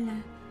Ronnel,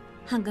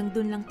 hanggang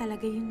dun lang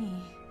talaga yun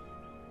eh.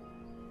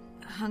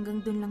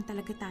 Hanggang dun lang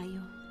talaga tayo.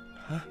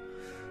 Ha?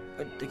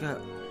 Teka,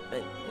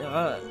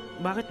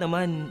 bakit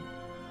naman?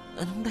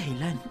 Anong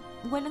dahilan?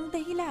 Walang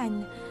dahilan.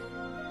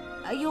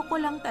 Ayoko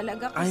lang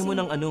talaga kasi... Ayaw mo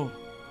ng ano?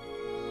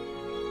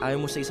 Ayaw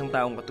mo sa isang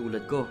taong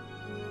katulad ko?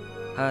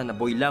 Ha, na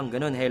boy lang,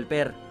 ganun,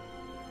 helper.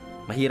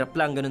 Mahirap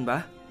lang, ganun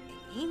ba?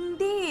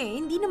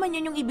 Hindi naman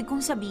yun yung ibig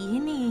kong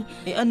sabihin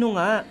eh. Ano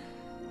nga?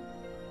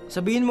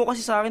 Sabihin mo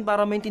kasi sa akin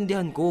para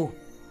maintindihan ko.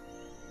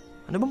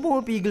 Ano bang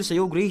pumapigil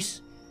sa'yo,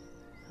 Grace?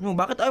 No,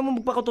 bakit ayaw mo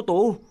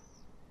magpakatotoo?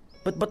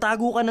 Ba't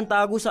batago ka ng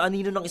tago sa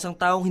anino ng isang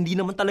taong hindi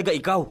naman talaga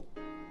ikaw?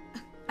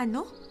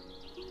 Ano?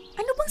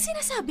 Ano bang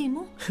sinasabi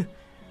mo?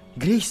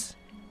 Grace,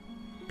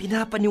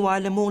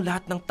 pinapaniwala mo ang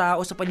lahat ng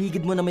tao sa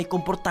paligid mo na may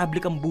komportable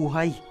kang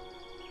buhay.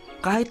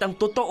 Kahit ang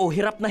totoo,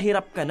 hirap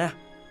ka na.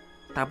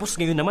 Tapos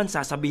ngayon naman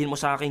sasabihin mo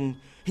sa akin,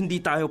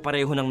 hindi tayo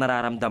pareho ng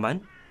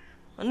nararamdaman?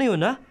 Ano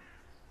yun, ha?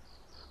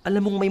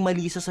 Alam mong may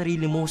mali sa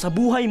sarili mo, sa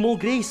buhay mo,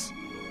 Grace.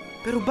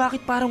 Pero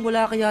bakit parang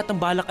wala ka yatang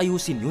balak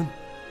ayusin yun?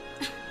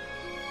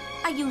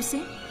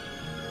 Ayusin?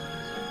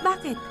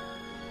 Bakit?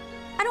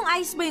 Anong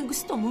ayos ba yung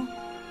gusto mo?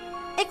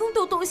 Eh kung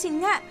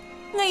tutuusin nga,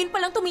 ngayon pa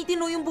lang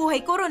tumitino yung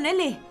buhay ko, Ronnel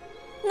eh.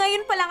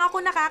 Ngayon pa lang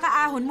ako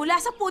nakakaahon mula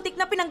sa putik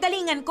na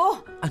pinanggalingan ko.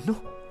 Ano?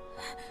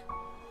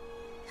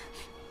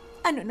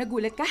 Ano,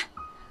 nagulat ka?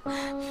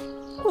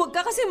 Huwag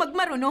ka kasi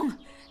magmarunong,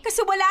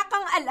 kasi wala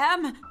kang alam.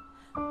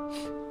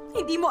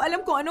 Hindi mo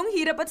alam kung anong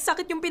hirap at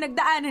sakit yung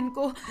pinagdaanan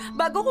ko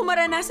bago ko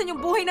maranasan yung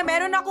buhay na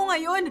meron ako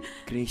ngayon.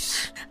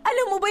 Grace.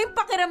 Alam mo ba yung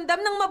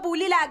pakiramdam ng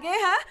mabuli lagi,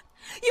 ha?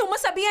 Yung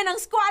masabihan ng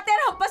squatter,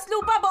 hampas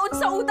lupa, baon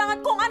sa utang at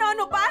kung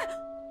ano-ano pa?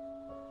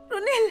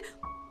 Ronnel,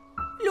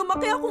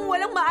 lumaki akong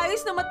walang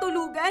maayos na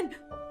matulugan.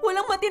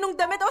 Walang matinong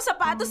damit o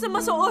sapatos na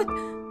masuot.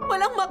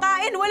 Walang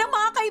makain, walang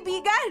mga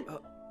kaibigan.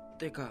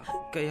 Teka,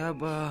 kaya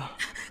ba...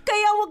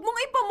 Kaya wag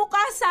mong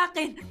ipamukha sa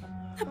akin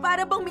na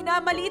para bang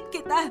minamaliit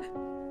kita.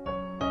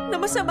 Na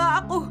masama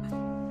ako,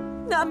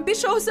 na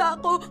ambisyosa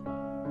ako,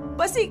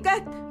 pasikat,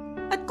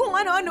 at kung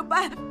ano-ano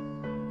pa.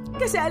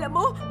 Kasi alam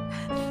mo,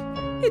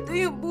 ito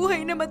yung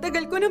buhay na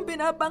matagal ko nang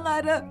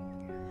pinapangarap.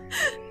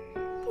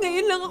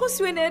 Ngayon lang ako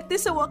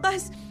swinerte sa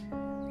wakas.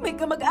 May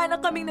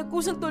kamag-anak kaming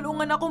nagkusang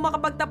tulungan ako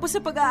makapagtapos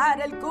sa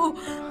pag-aaral ko.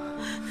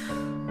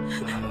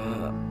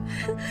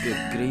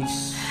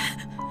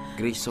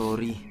 Grace,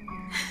 sorry.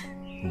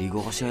 Hindi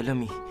ko kasi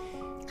alam eh.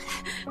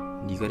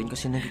 Hindi ka rin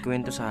kasi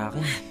nagkikwento sa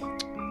akin.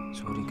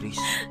 Sorry, Grace.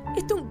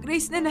 Itong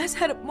Grace na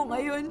nasa harap mo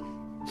ngayon.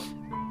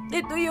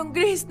 Ito yung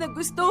Grace na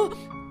gusto,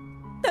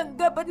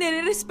 tanggap at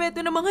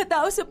nirerespeto ng mga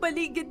tao sa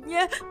paligid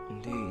niya.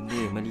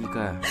 Hindi. Mali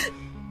ka.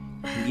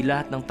 Hindi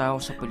lahat ng tao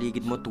sa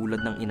paligid mo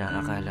tulad ng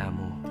inaakala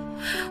mo.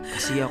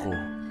 Kasi ako,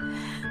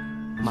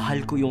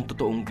 mahal ko yung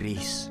totoong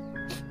Grace.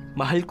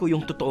 Mahal ko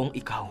yung totoong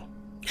ikaw.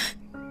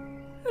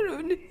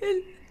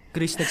 Ronnel.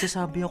 Grace,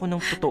 nagsasabi ako ng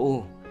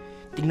totoo.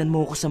 Tingnan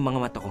mo ako sa mga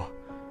mata ko.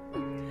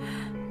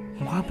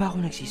 Mukha ba ako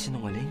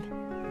nagsisinungaling?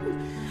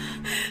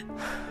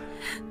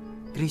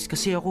 Grace,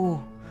 kasi ako,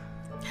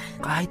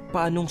 kahit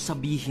paanong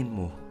sabihin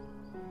mo,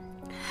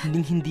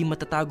 hindi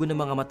matatago ng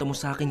mga mata mo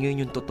sa akin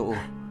ngayon yung totoo.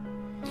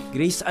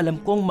 Grace, alam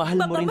kong mahal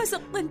mo rin... Baka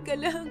masaktan ka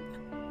lang.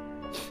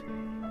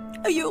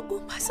 Ayoko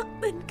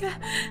masaktan ka.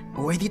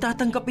 O, di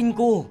tatanggapin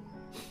ko.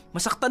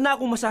 Masaktan na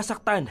akong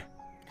masasaktan.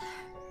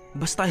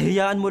 Basta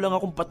hayaan mo lang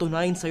akong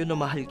patunayan sa'yo na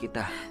mahal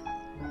kita.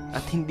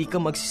 At hindi ka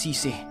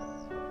magsisisi.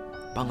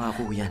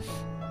 Pangako yan.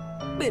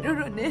 Pero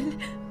Ronnel,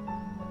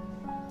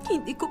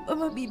 hindi ko pa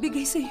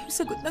mabibigay sa'yo yung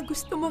sagot na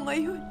gusto mo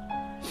ngayon.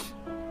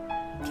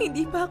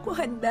 Hindi pa ako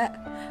handa.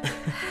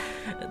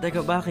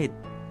 Teka, bakit?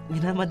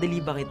 Minamadali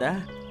ba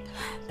kita?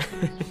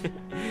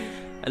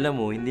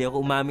 Alam mo, hindi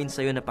ako umamin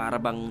sa'yo na para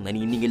bang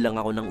naniningil lang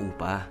ako ng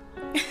upa.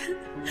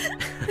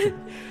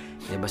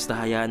 Basta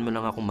hayaan mo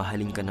lang akong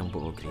mahalin ka ng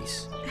buo,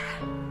 Grace.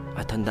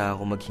 At handa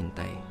ako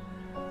maghintay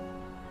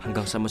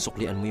hanggang sa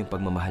masuklian mo yung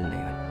pagmamahal na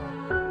yun.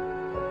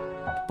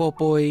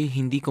 Popoy,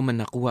 hindi ko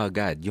man nakuha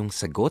agad yung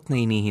sagot na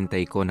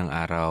hinihintay ko ng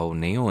araw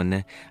na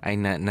yun ay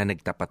na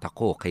nagtapat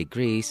ako kay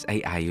Grace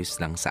ay ayos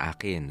lang sa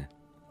akin.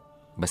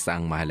 Basta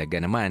ang mahalaga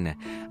naman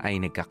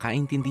ay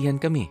nagkakaintindihan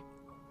kami.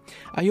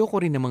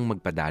 Ayoko rin namang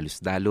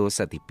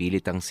magpadalos-dalos at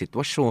ipilit ang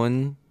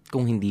sitwasyon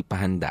kung hindi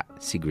pa handa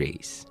si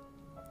Grace.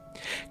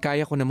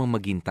 Kaya ko namang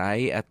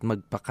maghintay at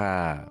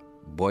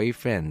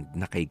magpaka-boyfriend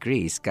na kay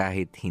Grace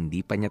kahit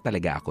hindi pa niya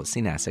talaga ako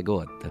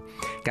sinasagot.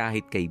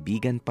 Kahit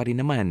kaibigan pa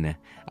rin naman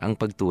ang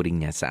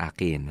pagturing niya sa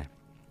akin.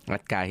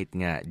 At kahit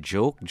nga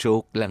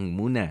joke-joke lang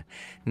muna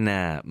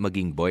na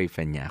maging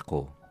boyfriend niya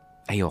ako,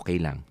 ay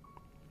okay lang.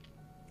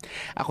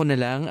 Ako na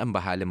lang ang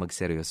bahala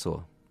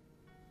magseryoso.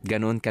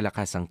 Ganon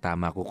kalakas ang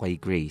tama ko kay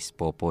Grace,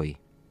 Popoy.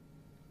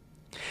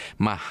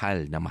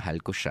 Mahal na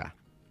mahal ko siya.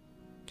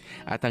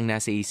 At ang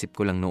nasa isip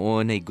ko lang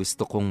noon ay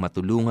gusto kong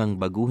matulungang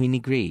baguhin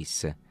ni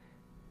Grace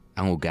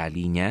ang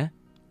ugali niya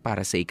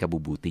para sa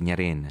ikabubuti niya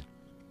rin.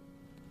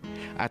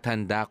 At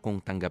handa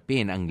kong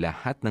tanggapin ang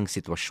lahat ng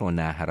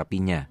sitwasyon na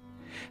harapin niya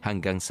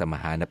hanggang sa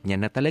mahanap niya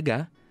na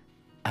talaga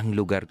ang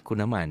lugar ko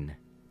naman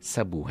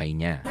sa buhay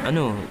niya.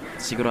 Ano,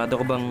 sigurado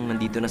ko bang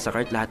nandito na sa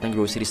cart lahat ng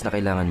groceries na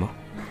kailangan mo?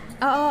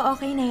 Oo,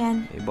 okay na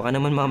yan. Baka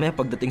naman mamaya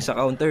pagdating sa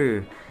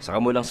counter,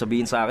 saka mo lang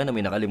sabihin sa akin na may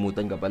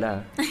nakalimutan ka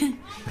pala.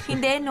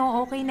 Hindi,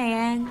 no, okay na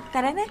yan.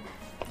 Tara na.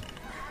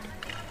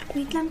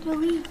 Wait lang,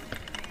 Chloe.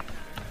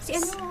 Si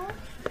ano?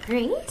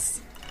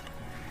 Grace?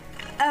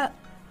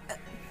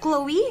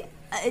 Chloe?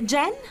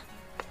 Jen?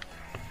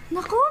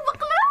 Naku,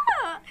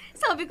 bakla!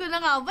 Sabi ko na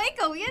nga ba,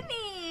 ikaw yan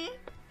eh.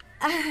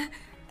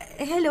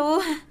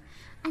 Hello?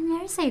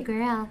 Anyari sa'yo,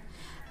 girl?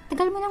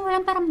 Tagal mo nang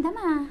walang paramdam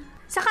ah.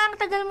 Saka ang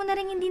tagal mo na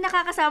rin hindi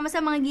nakakasama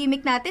sa mga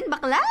gimmick natin,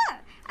 bakla.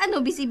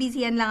 Ano,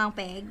 busy-busy yan lang ang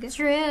peg?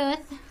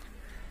 Truth.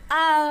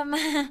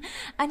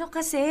 Ano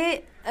kasi,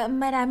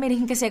 marami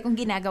rin kasi akong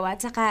ginagawa.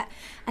 At saka,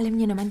 alam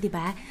niyo naman, di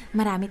ba,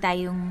 marami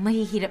tayong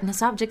mahihirap na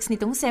subjects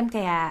nitong SEM,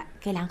 kaya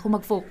kailangan ko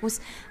mag-focus.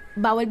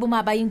 Bawal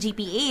bumaba yung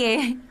GPA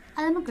eh.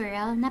 Alam mo,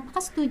 girl,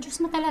 napaka-studious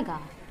mo talaga.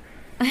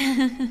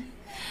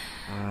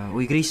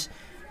 Uy, Grace.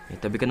 May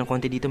tabi ka ng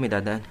konti dito, may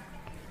dadaan.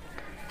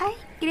 Ay,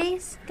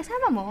 Grace,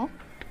 kasama mo?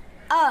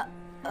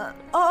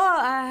 Oo,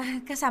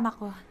 kasama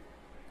ko.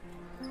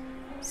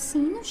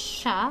 Sino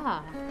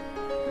siya?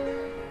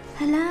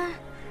 Hala,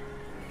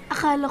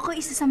 akala ko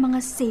isa sa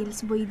mga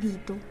sales boy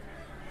dito.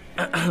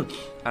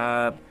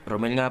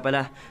 Romel nga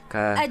pala.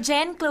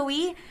 Jen,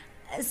 Chloe,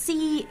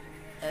 si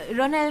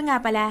Ronnel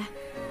nga pala.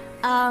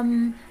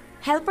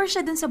 Helper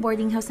siya dun sa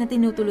boarding house na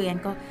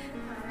tinutuluyan ko.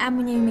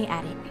 Amo niya yung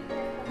may-ari.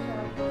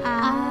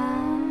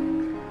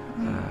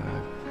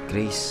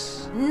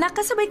 Grace.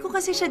 Nakasabay ko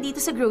kasi siya dito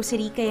sa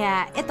grocery,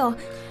 kaya eto,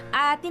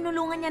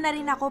 tinulungan niya na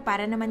rin ako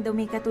para naman daw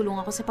may katulong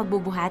ako sa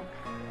pagbubuhat.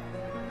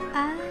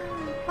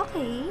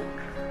 Okay.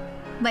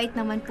 Bait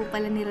naman po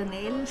pala ni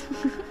Ronnel.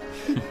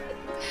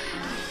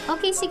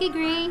 Okay, sige,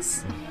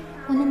 Grace.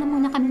 Una na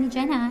muna kami ni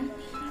Jen, ha?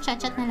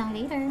 Chat-chat na lang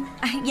later.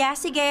 Yeah,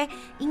 sige.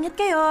 Ingat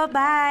kayo.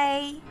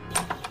 Bye!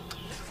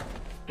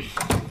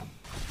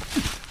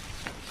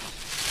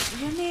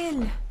 Ronnel,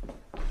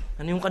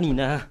 Ano yung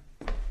kanina?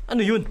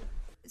 Ano yun?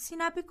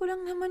 sinabi ko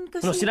lang naman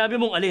kasi... Ano sinabi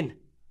mong alin?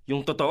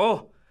 Yung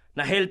totoo?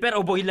 Na helper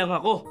o boy lang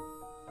ako?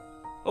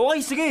 Okay,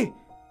 sige.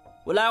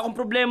 Wala akong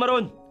problema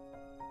ron.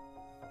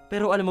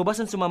 Pero alam mo ba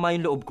saan sumama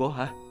yung loob ko,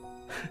 ha?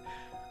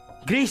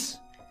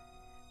 Grace,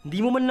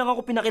 hindi mo man lang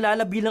ako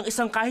pinakilala bilang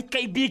isang kahit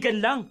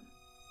kaibigan lang.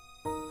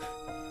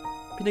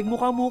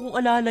 Pinagmukha mo akong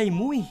alalay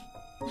mo eh.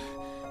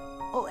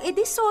 Oh,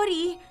 edi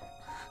sorry.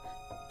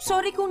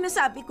 Sorry kung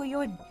nasabi ko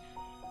yun.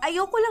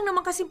 Ayoko lang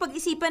naman kasing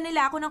pag-isipan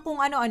nila ako ng kung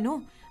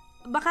ano-ano.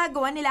 Baka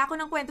gawa nila ako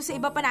ng kwento sa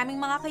iba pa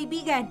naming mga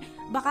kaibigan.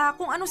 Baka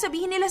kung ano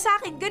sabihin nila sa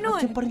akin, ganun.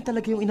 At yan pa rin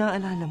talaga yung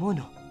inaalala mo,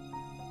 no?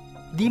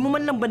 Di mo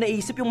man lang ba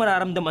naisip yung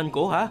mararamdaman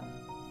ko, ha?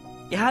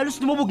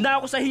 Halos lumubog na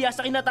ako sa hiya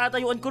sa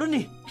kinatatayuan ko ron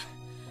eh.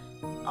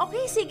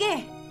 Okay, sige.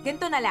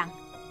 Ganito na lang.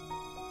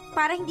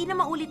 Para hindi na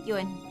maulit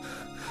yun,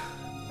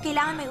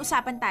 kailangan may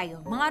usapan tayo.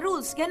 Mga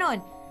rules,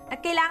 ganun.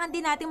 At kailangan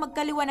din nating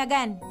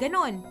magkaliwanagan,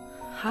 ganun.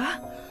 Ha?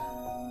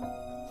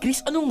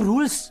 Grace, anong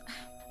rules?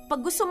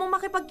 Pag gusto mong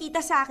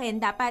makipagkita sa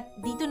akin, dapat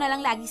dito na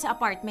lang lagi sa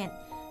apartment.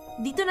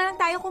 Dito na lang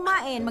tayo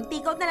kumain,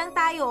 mag-takeout na lang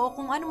tayo o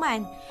kung ano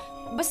man.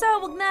 Basta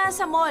wag na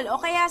sa mall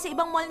o kaya sa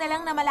ibang mall na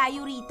lang na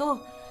malayo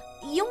rito.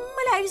 Yung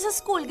malayo sa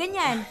school,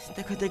 ganyan.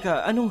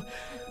 Teka, anong...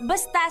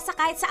 Basta sa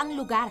kahit saang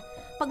lugar.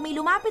 Pag may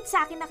lumapit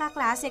sa akin na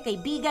kaklase,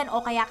 kaibigan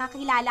o kaya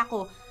kakilala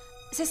ko,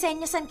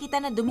 sasenyasan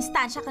kita na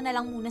dumistansya ka na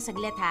lang muna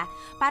saglit ha,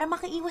 para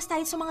makaiwas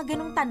tayo sa mga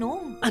ganong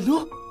tanong.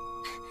 Ano?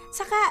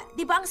 Saka,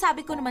 di ba ang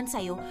sabi ko naman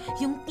sa'yo,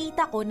 yung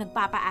tita ko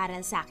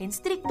nagpapaaral sa akin,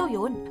 stricto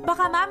yun.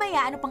 Baka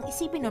mamaya ano pang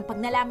isipin nun pag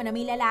nalaman na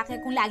may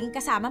lalaki kung laging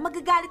kasama,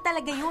 magagalit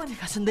talaga yun.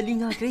 Teka, sandali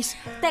nga, Grace.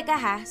 Teka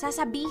ha,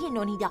 sasabihin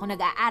nun hindi ako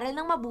nag-aaral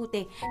ng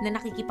mabuti, na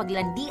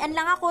nakikipaglandian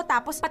lang ako,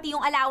 tapos pati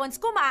yung allowance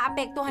ko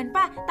maaapektuhan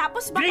pa.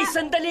 Tapos baka... Grace,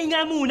 sandali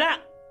nga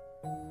muna!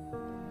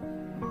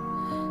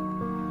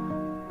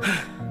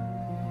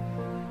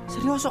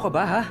 Seryoso ka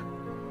ba, ha?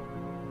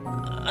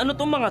 Ano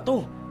tong mga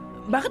to?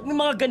 Bakit may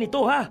mga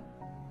ganito, ha?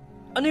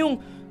 Ano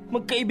yung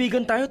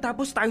magkaibigan tayo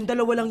tapos tayong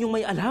dalawa lang yung may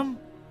alam?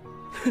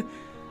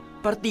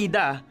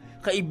 Partida,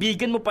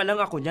 kaibigan mo pa lang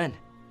ako niyan.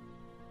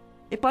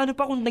 Paano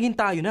pa kung naging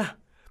tayo na?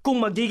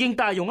 Kung magiging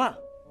tayo nga?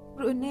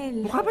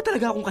 Ronnel... Mukha ba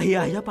talaga akong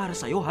kahiya-hiya para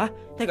sa'yo, ha?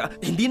 Teka,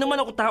 hindi naman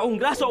ako taong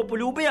grasa o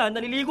pulubi, ha?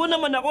 Naliligo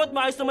naman ako at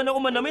maayos naman ako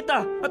manamit,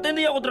 ha? At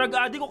hindi ako drug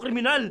addict o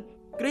kriminal.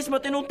 Grace,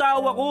 matinong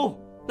tao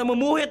ako.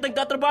 Namumuhay at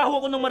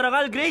nagtatrabaho ako ng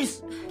marangal,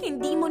 Grace.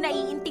 Hindi mo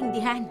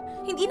naiintindihan.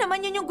 Hindi naman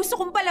yun yung gusto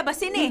kong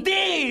palabasin eh.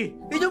 Hindi!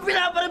 Yun yung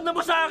pinaparamdam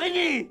mo sa akin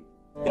eh!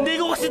 Hindi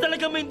ko kasi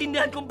talaga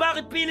maintindihan kung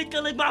bakit pilit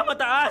kang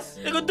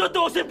nagmamataas. Kung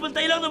tutusin,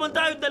 pantay lang naman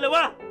tayong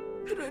dalawa.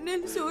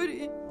 Ronnel,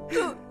 sorry.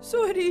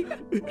 Sorry.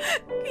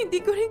 Hindi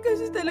ko rin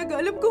kasi talaga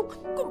alam kung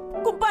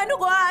paano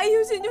ko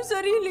aayusin yung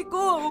sarili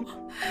ko.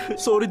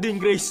 Sorry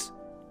din, Grace.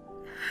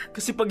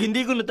 Kasi pag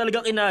hindi ko na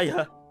talaga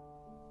kinaya,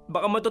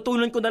 baka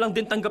matutunan ko na lang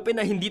din tanggapin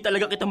na hindi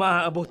talaga kita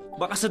maaabot.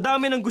 Baka sa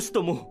dami ng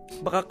gusto mo,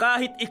 baka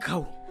kahit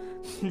ikaw,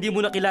 hindi mo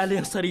nakilala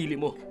yung sarili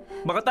mo.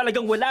 Baka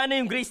talagang wala na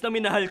yung Grace na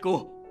minahal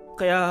ko.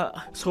 Kaya,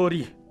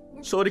 sorry.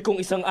 Sorry kung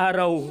isang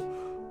araw,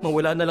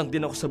 mawala na lang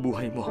din ako sa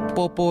buhay mo.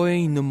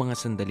 Popoy, nung mga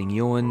sandaling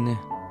yon,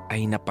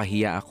 ay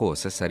napahiya ako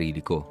sa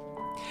sarili ko.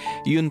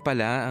 Yun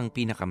pala ang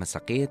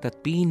pinakamasakit at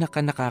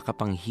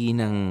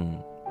pinakanakakapanghinang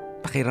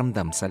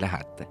pakiramdam sa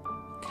lahat.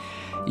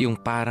 Yung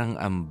parang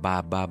ang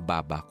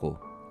baba-baba ko.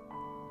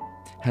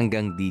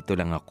 Hanggang dito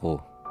lang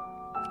ako.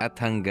 At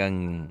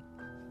hanggang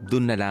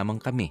dun na lamang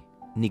kami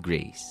ni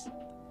Grace.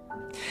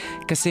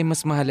 Kasi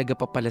mas mahalaga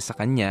pa pala sa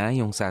kanya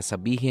yung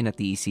sasabihin at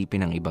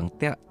iisipin ng ibang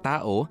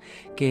tao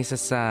kaysa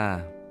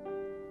sa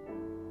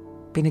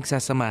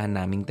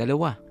pinagsasamahan naming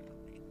dalawa.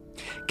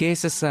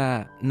 kesa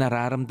sa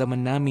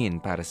nararamdaman namin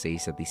para sa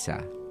isa't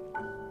isa.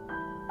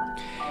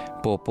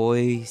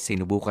 Popoy,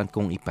 sinubukan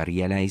kong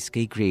iparealize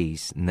kay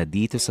Grace na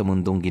dito sa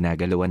mundong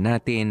ginagalawan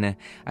natin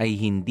ay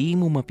hindi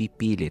mo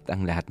mapipilit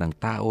ang lahat ng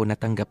tao na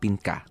tanggapin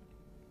ka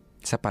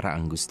sa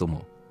paraang gusto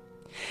mo.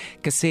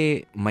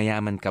 Kasi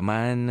mayaman ka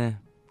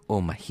man o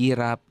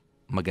mahirap,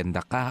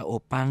 maganda ka o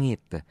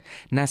pangit,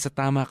 nasa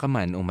tama ka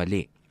man o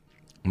mali,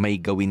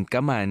 may gawin ka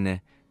man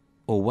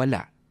o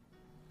wala,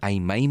 ay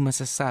may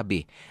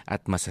masasabi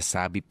at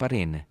masasabi pa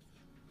rin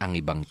ang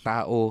ibang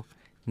tao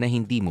na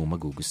hindi mo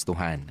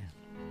magugustuhan.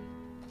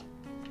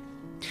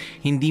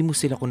 Hindi mo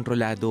sila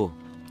kontrolado,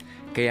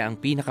 kaya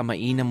ang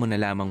pinakamainam mo na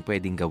lamang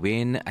pwedeng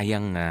gawin ay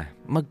ang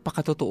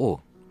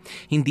magpakatotoo.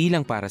 Hindi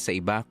lang para sa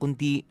iba,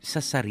 kundi sa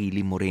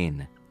sarili mo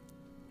rin.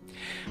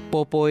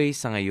 Popoy,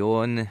 sa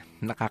ngayon,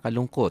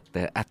 nakakalungkot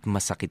at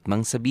masakit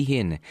mang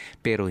sabihin,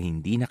 pero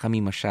hindi na kami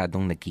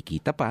masyadong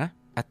nagkikita pa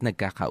at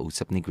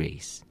nagkakausap ni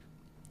Grace.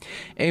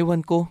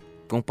 Ewan ko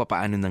kung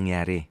papaano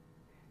nangyari,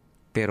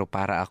 pero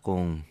para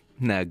akong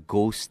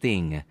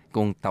na-ghosting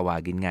kung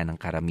tawagin nga ng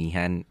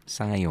karamihan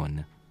sa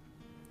ngayon.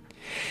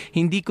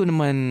 Hindi ko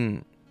naman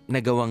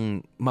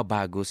nagawang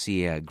mabago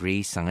si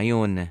Grace sa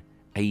ngayon,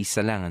 ay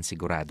isa lang ang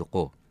sigurado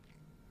ko.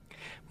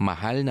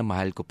 Mahal na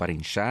mahal ko pa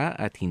rin siya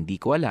at hindi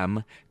ko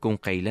alam kung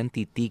kailan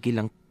titigil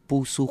ang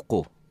puso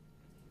ko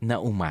na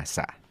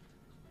umasa.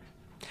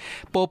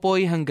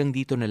 Popoy, hanggang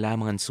dito na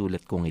lamang ang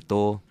sulat kong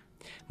ito.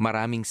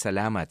 Maraming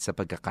salamat sa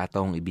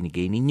pagkakataong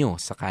ibinigay ninyo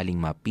sakaling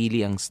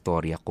mapili ang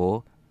storya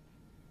ko.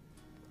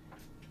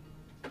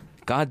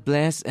 God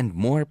bless and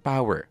more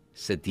power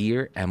sa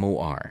Dear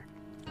MOR.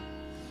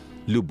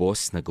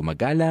 Lubos na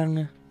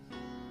gumagalang,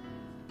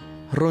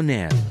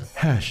 Ronnel.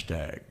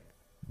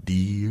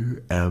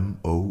 Dear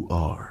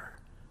MOR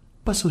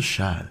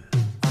Pasosyal.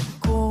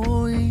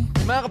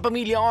 Mga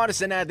kapamilya,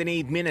 oras na natin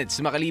 8 minutes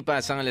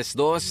makalipas ang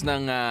 2:00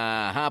 ng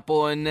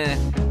hapon.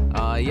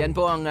 Yan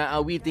po ang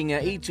awiting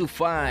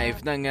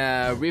 825 ng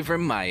River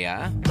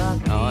Maya.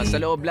 Sa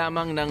loob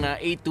lamang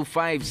ng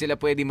 825 sila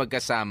pwede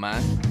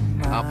magkasama.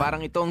 Parang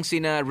itong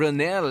sina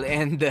Ronnel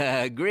and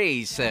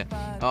Grace.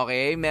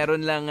 Okay,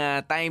 meron lang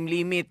time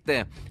limit.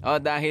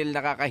 Dahil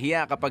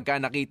nakakahiya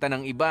kapag nakita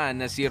ng iba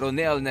na si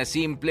Ronnel na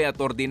simple at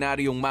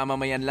ordinaryong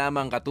mamamayan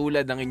lamang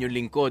katulad ng inyong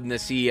lingkod na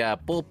si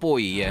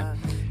Popoy.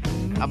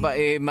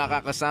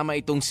 Makakasama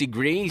itong si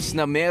Grace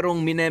na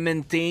merong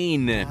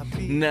minemaintain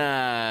na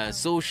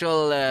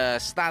social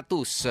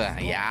status.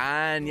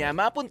 Yan.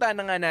 Mapunta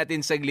na nga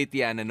natin saglit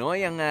yan, ano?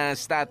 Yung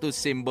status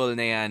symbol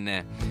na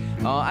yan.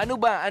 Ano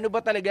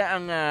ba talaga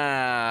ang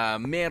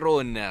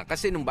meron?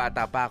 Kasi nung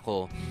bata pa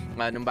ako,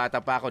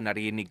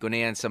 narinig ko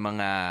na yan sa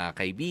mga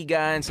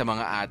kaibigan, sa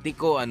mga ate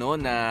ko,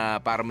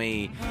 na para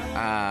may,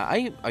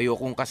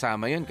 ayokong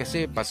kasama yun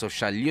kasi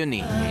pasosyal yun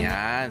eh.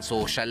 Yan,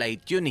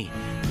 socialite yun eh.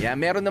 Yan,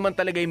 meron naman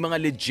talaga yung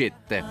mga legit.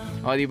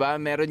 Diba?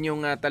 Meron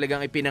yung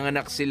talagang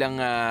ipinanganak silang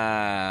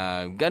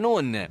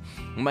ganun.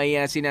 May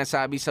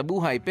sinasabi sa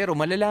buhay, pero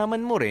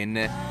malalaman mo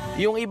rin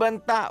yung ibang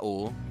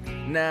tao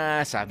na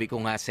sabi ko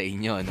nga sa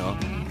inyo, no?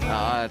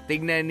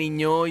 Tignan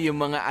ninyo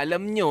yung mga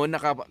alam nyo na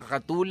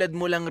katulad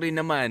mo lang rin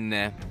naman,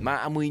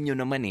 maamoy nyo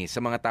naman sa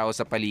mga tao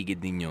sa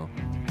paligid ninyo.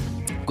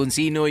 Kung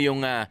sino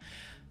yung,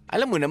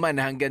 alam mo naman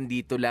hanggang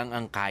dito lang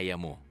ang kaya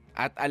mo.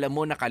 At alam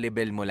mo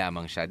nakalibel mo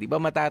lamang siya. Di ba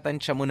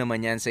matatansya mo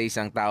naman yan sa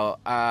isang tao,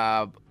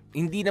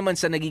 hindi naman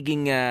sa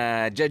nagiging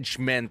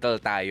judgmental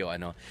tayo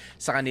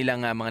sa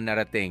kanilang mga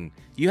narating.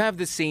 You have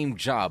the same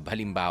job,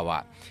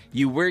 halimbawa.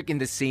 You work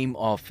in the same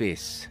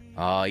office.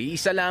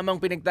 Iisa lamang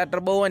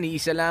pinagtatrabahuan,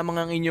 iisa lamang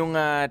ang inyong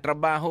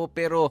trabaho,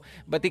 pero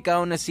ba't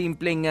ikaw na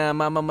simpleng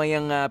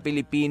mamamayang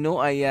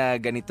Pilipino ay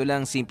ganito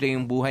lang, simple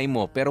yung buhay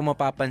mo, pero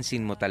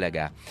mapapansin mo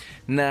talaga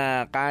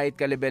na kahit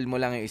kalibel mo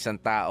lang yung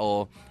isang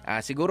tao,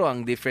 siguro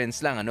ang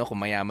difference lang kung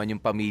mayaman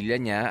yung pamilya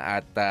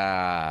niya at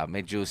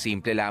medyo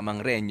simple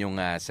lamang rin yung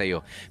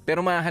sayo,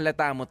 pero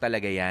mahalata mo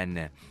talaga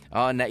yan.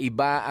 Na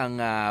iba ang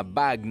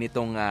bag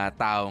nitong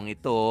taong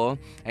ito,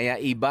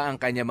 ay iba ang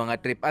kanya mga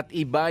trip at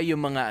iba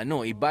yung mga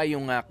iba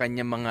yung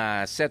kanya mga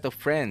set of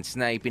friends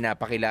na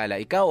ipinapakilala.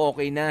 Ikaw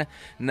okay na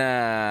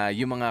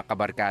yung mga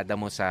kabarkada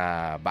mo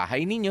sa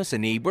bahay ninyo, sa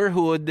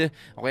neighborhood,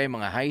 okay,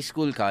 mga high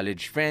school,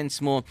 college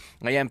friends mo.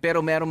 Ngayon,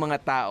 pero merong mga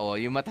tao,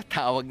 yung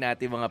matatawag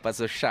natin mga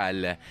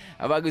pasosyal.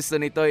 Gusto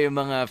nito yung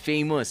mga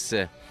famous.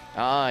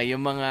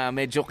 Yung mga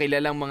medyo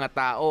kilalang mga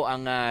tao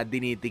ang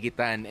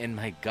dinitikitan. And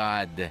my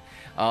God,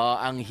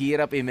 ang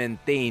hirap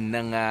i-maintain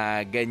ng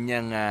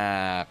ganyang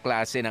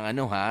klase ng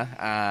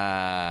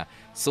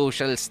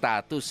social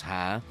status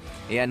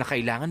na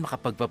kailangan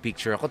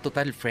makapagpa-picture ako.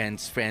 Total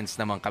friends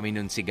naman kami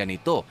nun si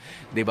ganito.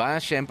 'Di ba?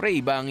 Syempre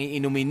iba ang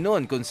iinumin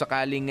nun kung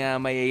sakaling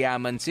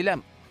mayayaman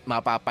sila.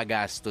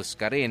 Mapapagastos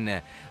ka rin.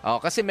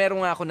 Kasi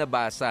meron nga ako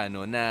nabasa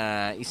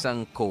na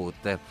isang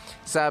quote.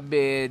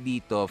 Sabi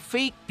dito,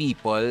 fake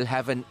people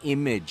have an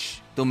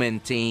image to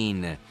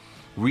maintain.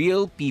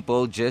 Real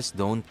people just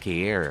don't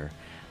care.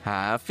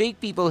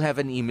 Fake people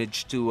have an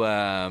image to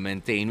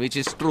maintain, which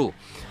is true.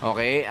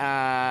 Okay?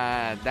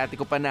 Dati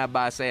ko pa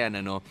nabasa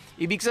yan, ano?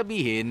 Ibig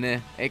sabihin,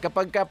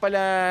 kapag ka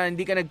pala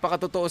hindi ka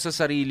nagpakatotoo sa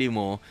sarili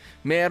mo,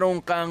 meron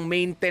kang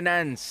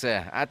maintenance.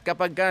 At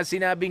kapag ka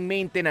sinabing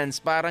maintenance,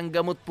 parang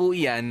gamot po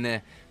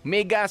yan,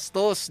 may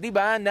gastos. Di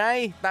ba,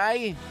 Nay?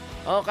 Tay?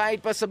 O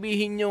kahit pa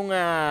sabihin yung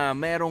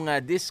merong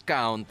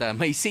discount,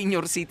 may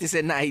senior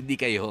citizen na ID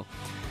kayo,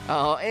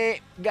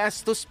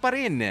 gastos pa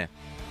rin.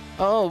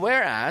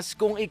 Whereas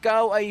kung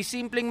ikaw ay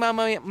simpleng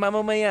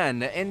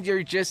mamamayan and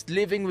you're just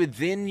living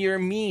within your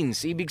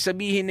means, ibig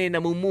sabihin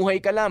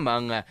namumuhay ka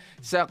lamang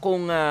sa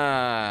kung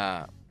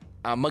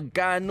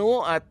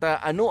magkano at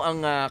ano ang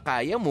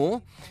kaya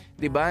mo,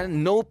 'di ba?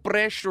 No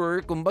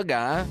pressure,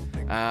 kumbaga,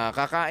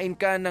 kakain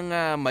ka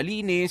ng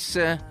malinis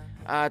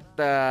at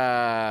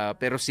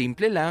pero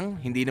simple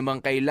lang, hindi naman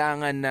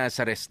kailangan na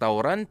sa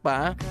restaurant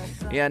pa.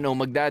 Ayan,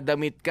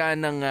 magdadamit ka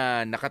ng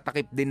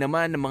nakatakip din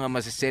naman ng mga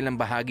masiselang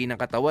bahagi ng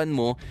katawan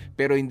mo,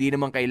 pero hindi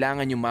naman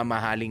kailangan yung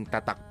mamahaling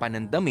tatakpan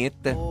ng damit.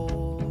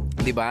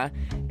 'Di ba?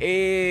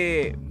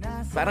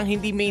 Parang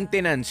hindi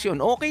maintenance 'yun.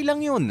 Okay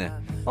lang 'yun.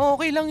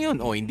 Okay lang 'yun.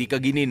 Hindi ka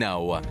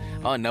gininaw.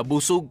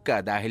 Nabusog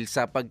ka dahil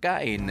sa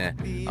pagkain.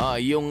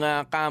 Yung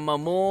kama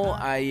mo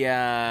ay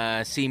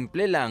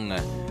simple lang.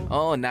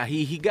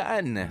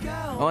 Nahihigaan.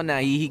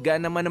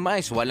 Nahihiga naman na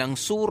maayos, walang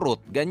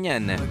surot,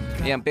 ganyan.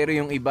 Ayan, pero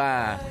yung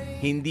iba,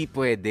 hindi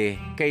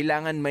pwede.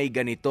 Kailangan may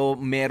ganito,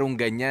 merong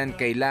ganyan.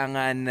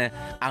 Kailangan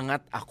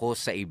angat ako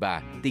sa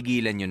iba.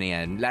 Tigilan nyo na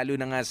yan. Lalo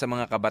na nga sa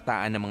mga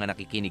kabataan na mga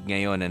nakikinig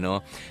ngayon.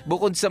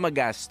 Bukod sa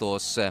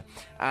magastos,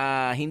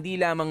 hindi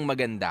lamang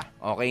maganda.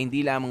 Okay?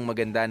 Hindi lamang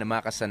maganda na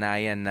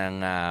makasanayan ng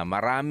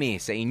marami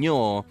sa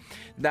inyo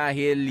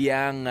dahil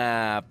yung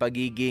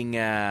pagiging,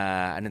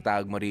 anong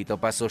tawag mo rito,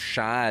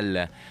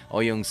 pasosyal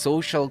o yung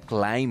social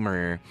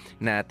climber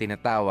na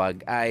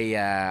tinatawag ay,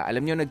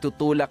 alam nyo,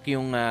 nagtutulak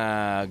yung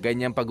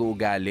ganyang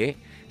pag-uugali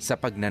sa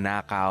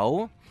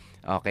pagnanakaw.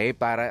 Okay,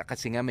 para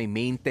kasi nga may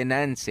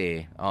maintenance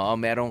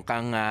meron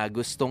kang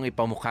gustong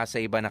ipamukha sa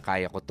iba na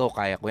kaya ko to,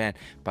 kaya ko yan.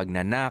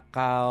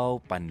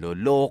 Pagnanakaw,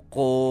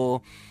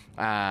 panloloko,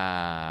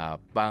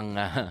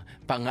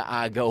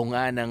 pang-aagaw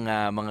nga ng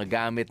mga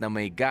gamit na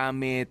may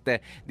gamit.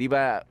 Di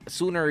ba,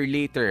 sooner or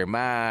later,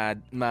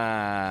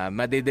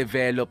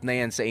 madedevelop na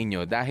yan sa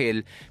inyo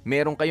dahil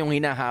meron kayong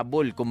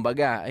hinahabol.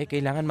 Kumbaga,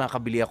 kailangan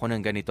makabili ako ng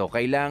ganito.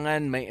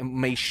 Kailangan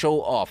may show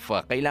off.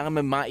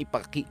 Kailangan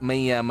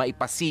may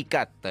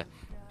maipasikat.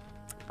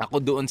 Ako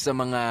doon sa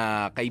mga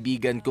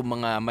kaibigan ko,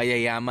 mga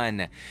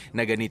mayayaman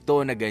na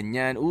ganito, na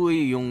ganyan.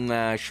 Uy, yung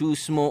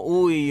shoes mo,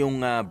 uy,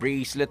 yung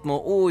bracelet mo,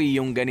 uy,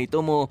 yung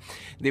ganito mo.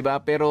 'Di ba?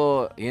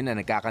 Pero yun na,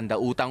 nagkakanda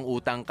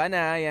utang-utang ka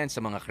na yan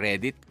sa mga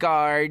credit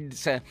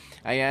cards.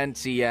 Ayan,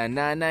 si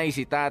nanay,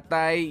 si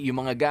tatay,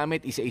 yung mga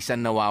gamit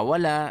isa-isang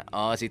nawawala.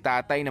 Si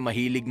tatay na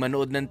mahilig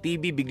manood ng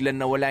TV, biglang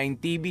nawala yung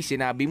TV,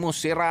 sinabi mo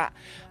sira.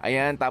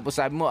 Ayan,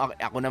 tapos sabi mo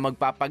ako na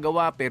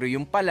magpapagawa, pero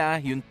yung pala,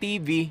 yung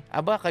TV,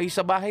 kayo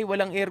sa bahay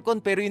walang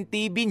aircon, pero yung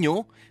TV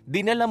nyo,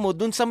 dinala mo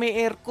dun sa may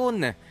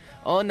aircon.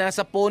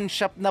 Nasa pawn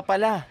shop na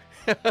pala.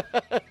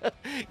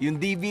 Yung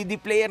DVD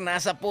player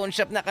nasa pawn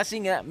shop na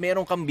kasi nga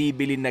meron kang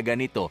bibilin na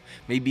ganito,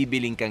 may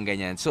bibiling kang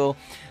ganyan. So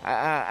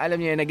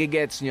alam niyo,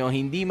 nagigets nyo,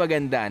 hindi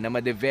maganda na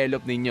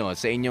ma-develop ninyo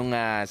sa inyong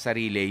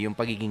sarili yung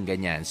pagiging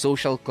ganyan,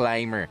 social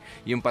climber,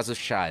 yung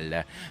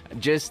pasosyal.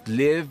 Just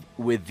live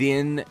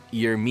within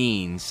your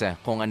means.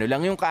 Kung ano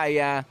lang yung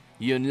kaya,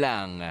 yun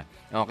lang.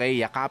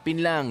 Okay, yakapin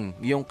lang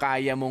yung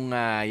kaya mong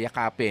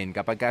yakapin.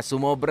 Kapag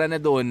sumobra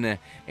na doon,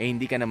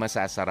 hindi ka na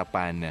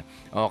masasarapan.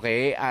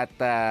 Okay, at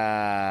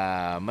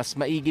mas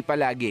maigi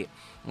palagi.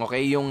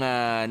 Okay, yung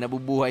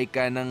nabubuhay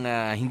ka ng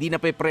hindi na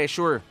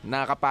pressure,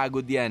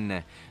 nakakapagod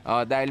yan.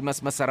 Dahil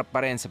mas masarap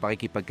pa rin sa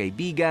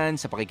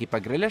pakikipagkaibigan, sa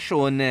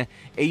pakikipagrelasyon,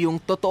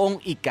 yung totoong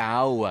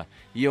ikaw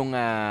yung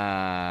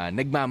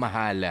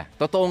nagmamahal.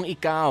 Totoong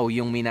ikaw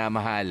yung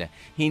minamahal.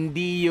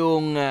 Hindi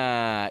yung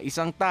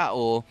isang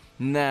tao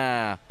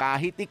na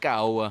kahit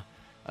ikaw,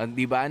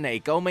 di ba, na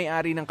ikaw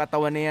may-ari ng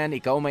katawan na yan,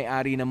 ikaw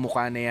may-ari ng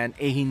mukha na yan,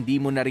 hindi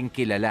mo na rin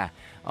kilala.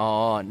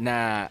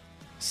 Na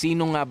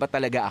sino nga ba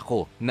talaga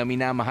ako na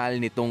minamahal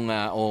nitong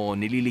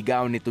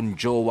nililigaw nitong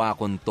jowa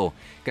ko to,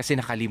 kasi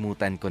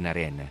nakalimutan ko na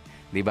rin.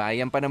 'Di ba?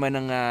 Yan pa naman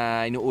ang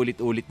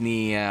inuulit-ulit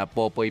ni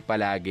Popoy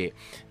palagi.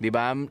 'Di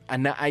ba?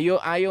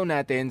 Ayaw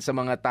natin sa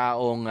mga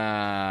taong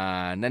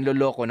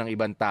nanloloko ng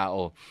ibang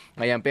tao.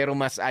 Ayan, pero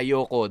mas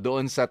ayoko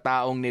doon sa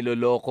taong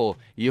niloloko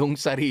yung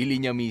sarili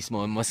niya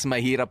mismo. Mas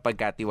mahirap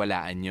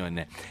pagkatiwalaan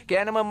 'yon.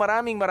 Kaya naman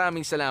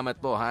maraming salamat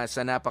po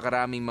sa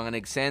napakaraming mga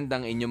nag-send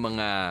ng inyong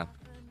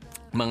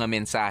mga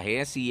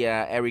mensahe. Si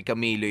Erica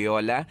May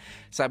Loyola,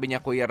 sabi niya,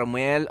 Kuya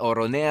Ronnel,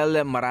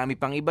 marami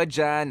pang iba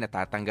dyan,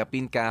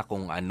 natatanggapin ka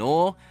kung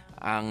ano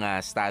ang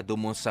estado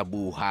mo sa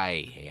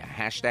buhay. Ayan,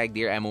 hashtag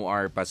Dear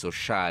MOR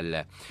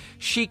Pasosyal.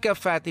 Shika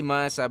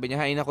Fatima, sabi niya,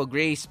 "Hay nako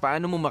Grace,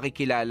 paano mo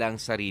makikilala ang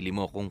sarili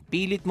mo kung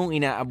pilit mong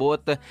inaabot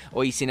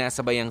o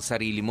isinasabay ang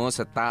sarili mo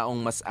sa taong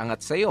mas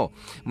angat sa'yo?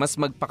 Mas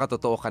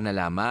magpakatotoo ka na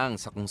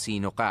lamang sa kung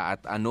sino ka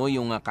at ano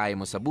yung kaya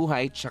mo sa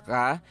buhay,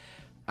 tsaka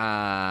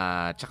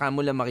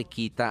mo lang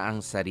makikita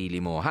ang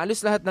sarili mo.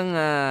 Halos lahat ng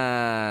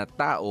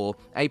tao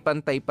ay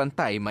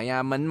pantay-pantay,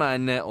 mayaman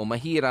man o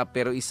mahirap,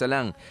 pero isa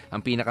lang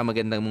ang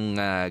pinakamagandang mong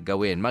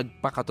gawin.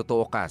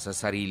 Magpakatotoo ka sa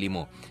sarili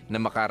mo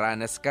na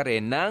makaranas ka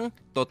rin ng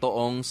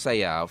totoong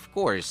saya. Of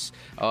course,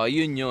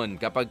 yun.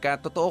 Kapag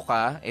totoo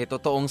ka,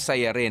 totoong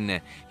saya rin.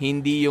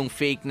 Hindi yung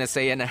fake na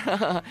saya na,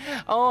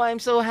 "Oh,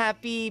 I'm so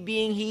happy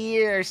being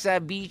here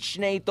sa beach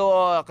na ito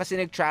kasi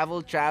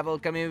nag-travel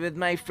kami with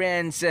my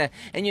friends.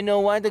 And you know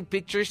what?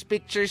 Nag-pictures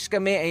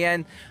kami."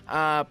 Ayan.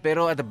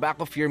 Pero at the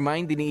back of your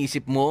mind,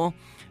 iniisip mo,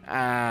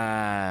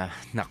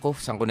 nako,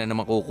 saan ko na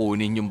naman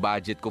kukunin yung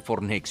budget ko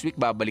for next week?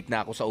 Babalik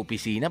na ako sa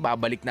opisina,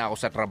 babalik na ako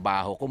sa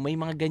trabaho ko. May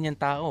mga ganyan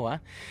tao, ha?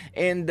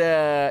 And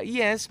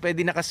yes,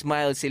 pwede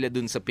nakasmile sila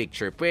dun sa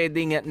picture.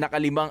 Pwede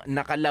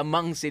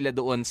nakalamang sila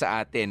doon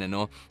sa atin,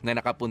 ano? Na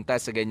nakapunta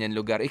sa ganyan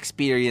lugar.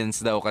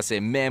 Experience daw kasi,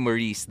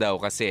 memories daw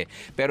kasi.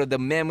 Pero the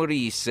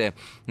memories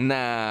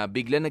na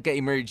bigla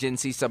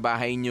nagka-emergency sa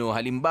bahay nyo,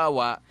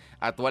 halimbawa,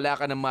 at wala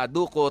ka nang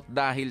madukot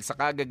dahil sa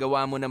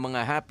kagagawa mo ng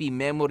mga happy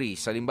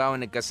memories. Halimbawa,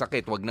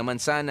 nagkasakit, wag naman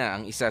sana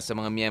ang isa sa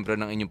mga miyembro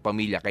ng inyong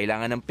pamilya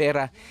kailangan ng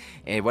pera,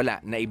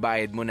 wala,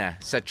 naibayad mo na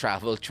sa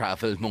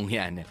travel mong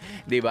yan.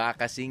 'Di ba?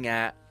 Kasi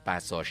nga,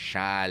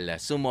 pasosyal.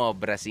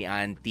 Sumobra si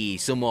auntie,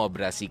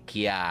 sumobra si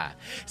Kia.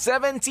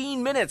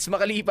 17 minutes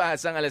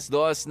makalipas ang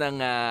 2:00 ng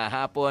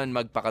hapon.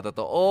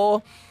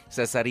 Magpakatotoo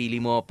sa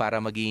sarili mo para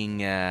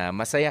maging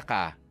masaya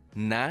ka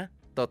na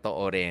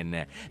totoo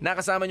rin.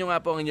 Nakasama nyo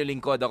nga po ang inyong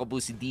lingkod. Ako po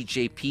si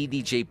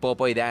DJ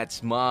Popoy. That's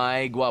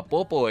my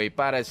Gwapopoy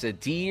para sa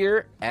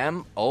Dear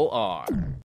MOR.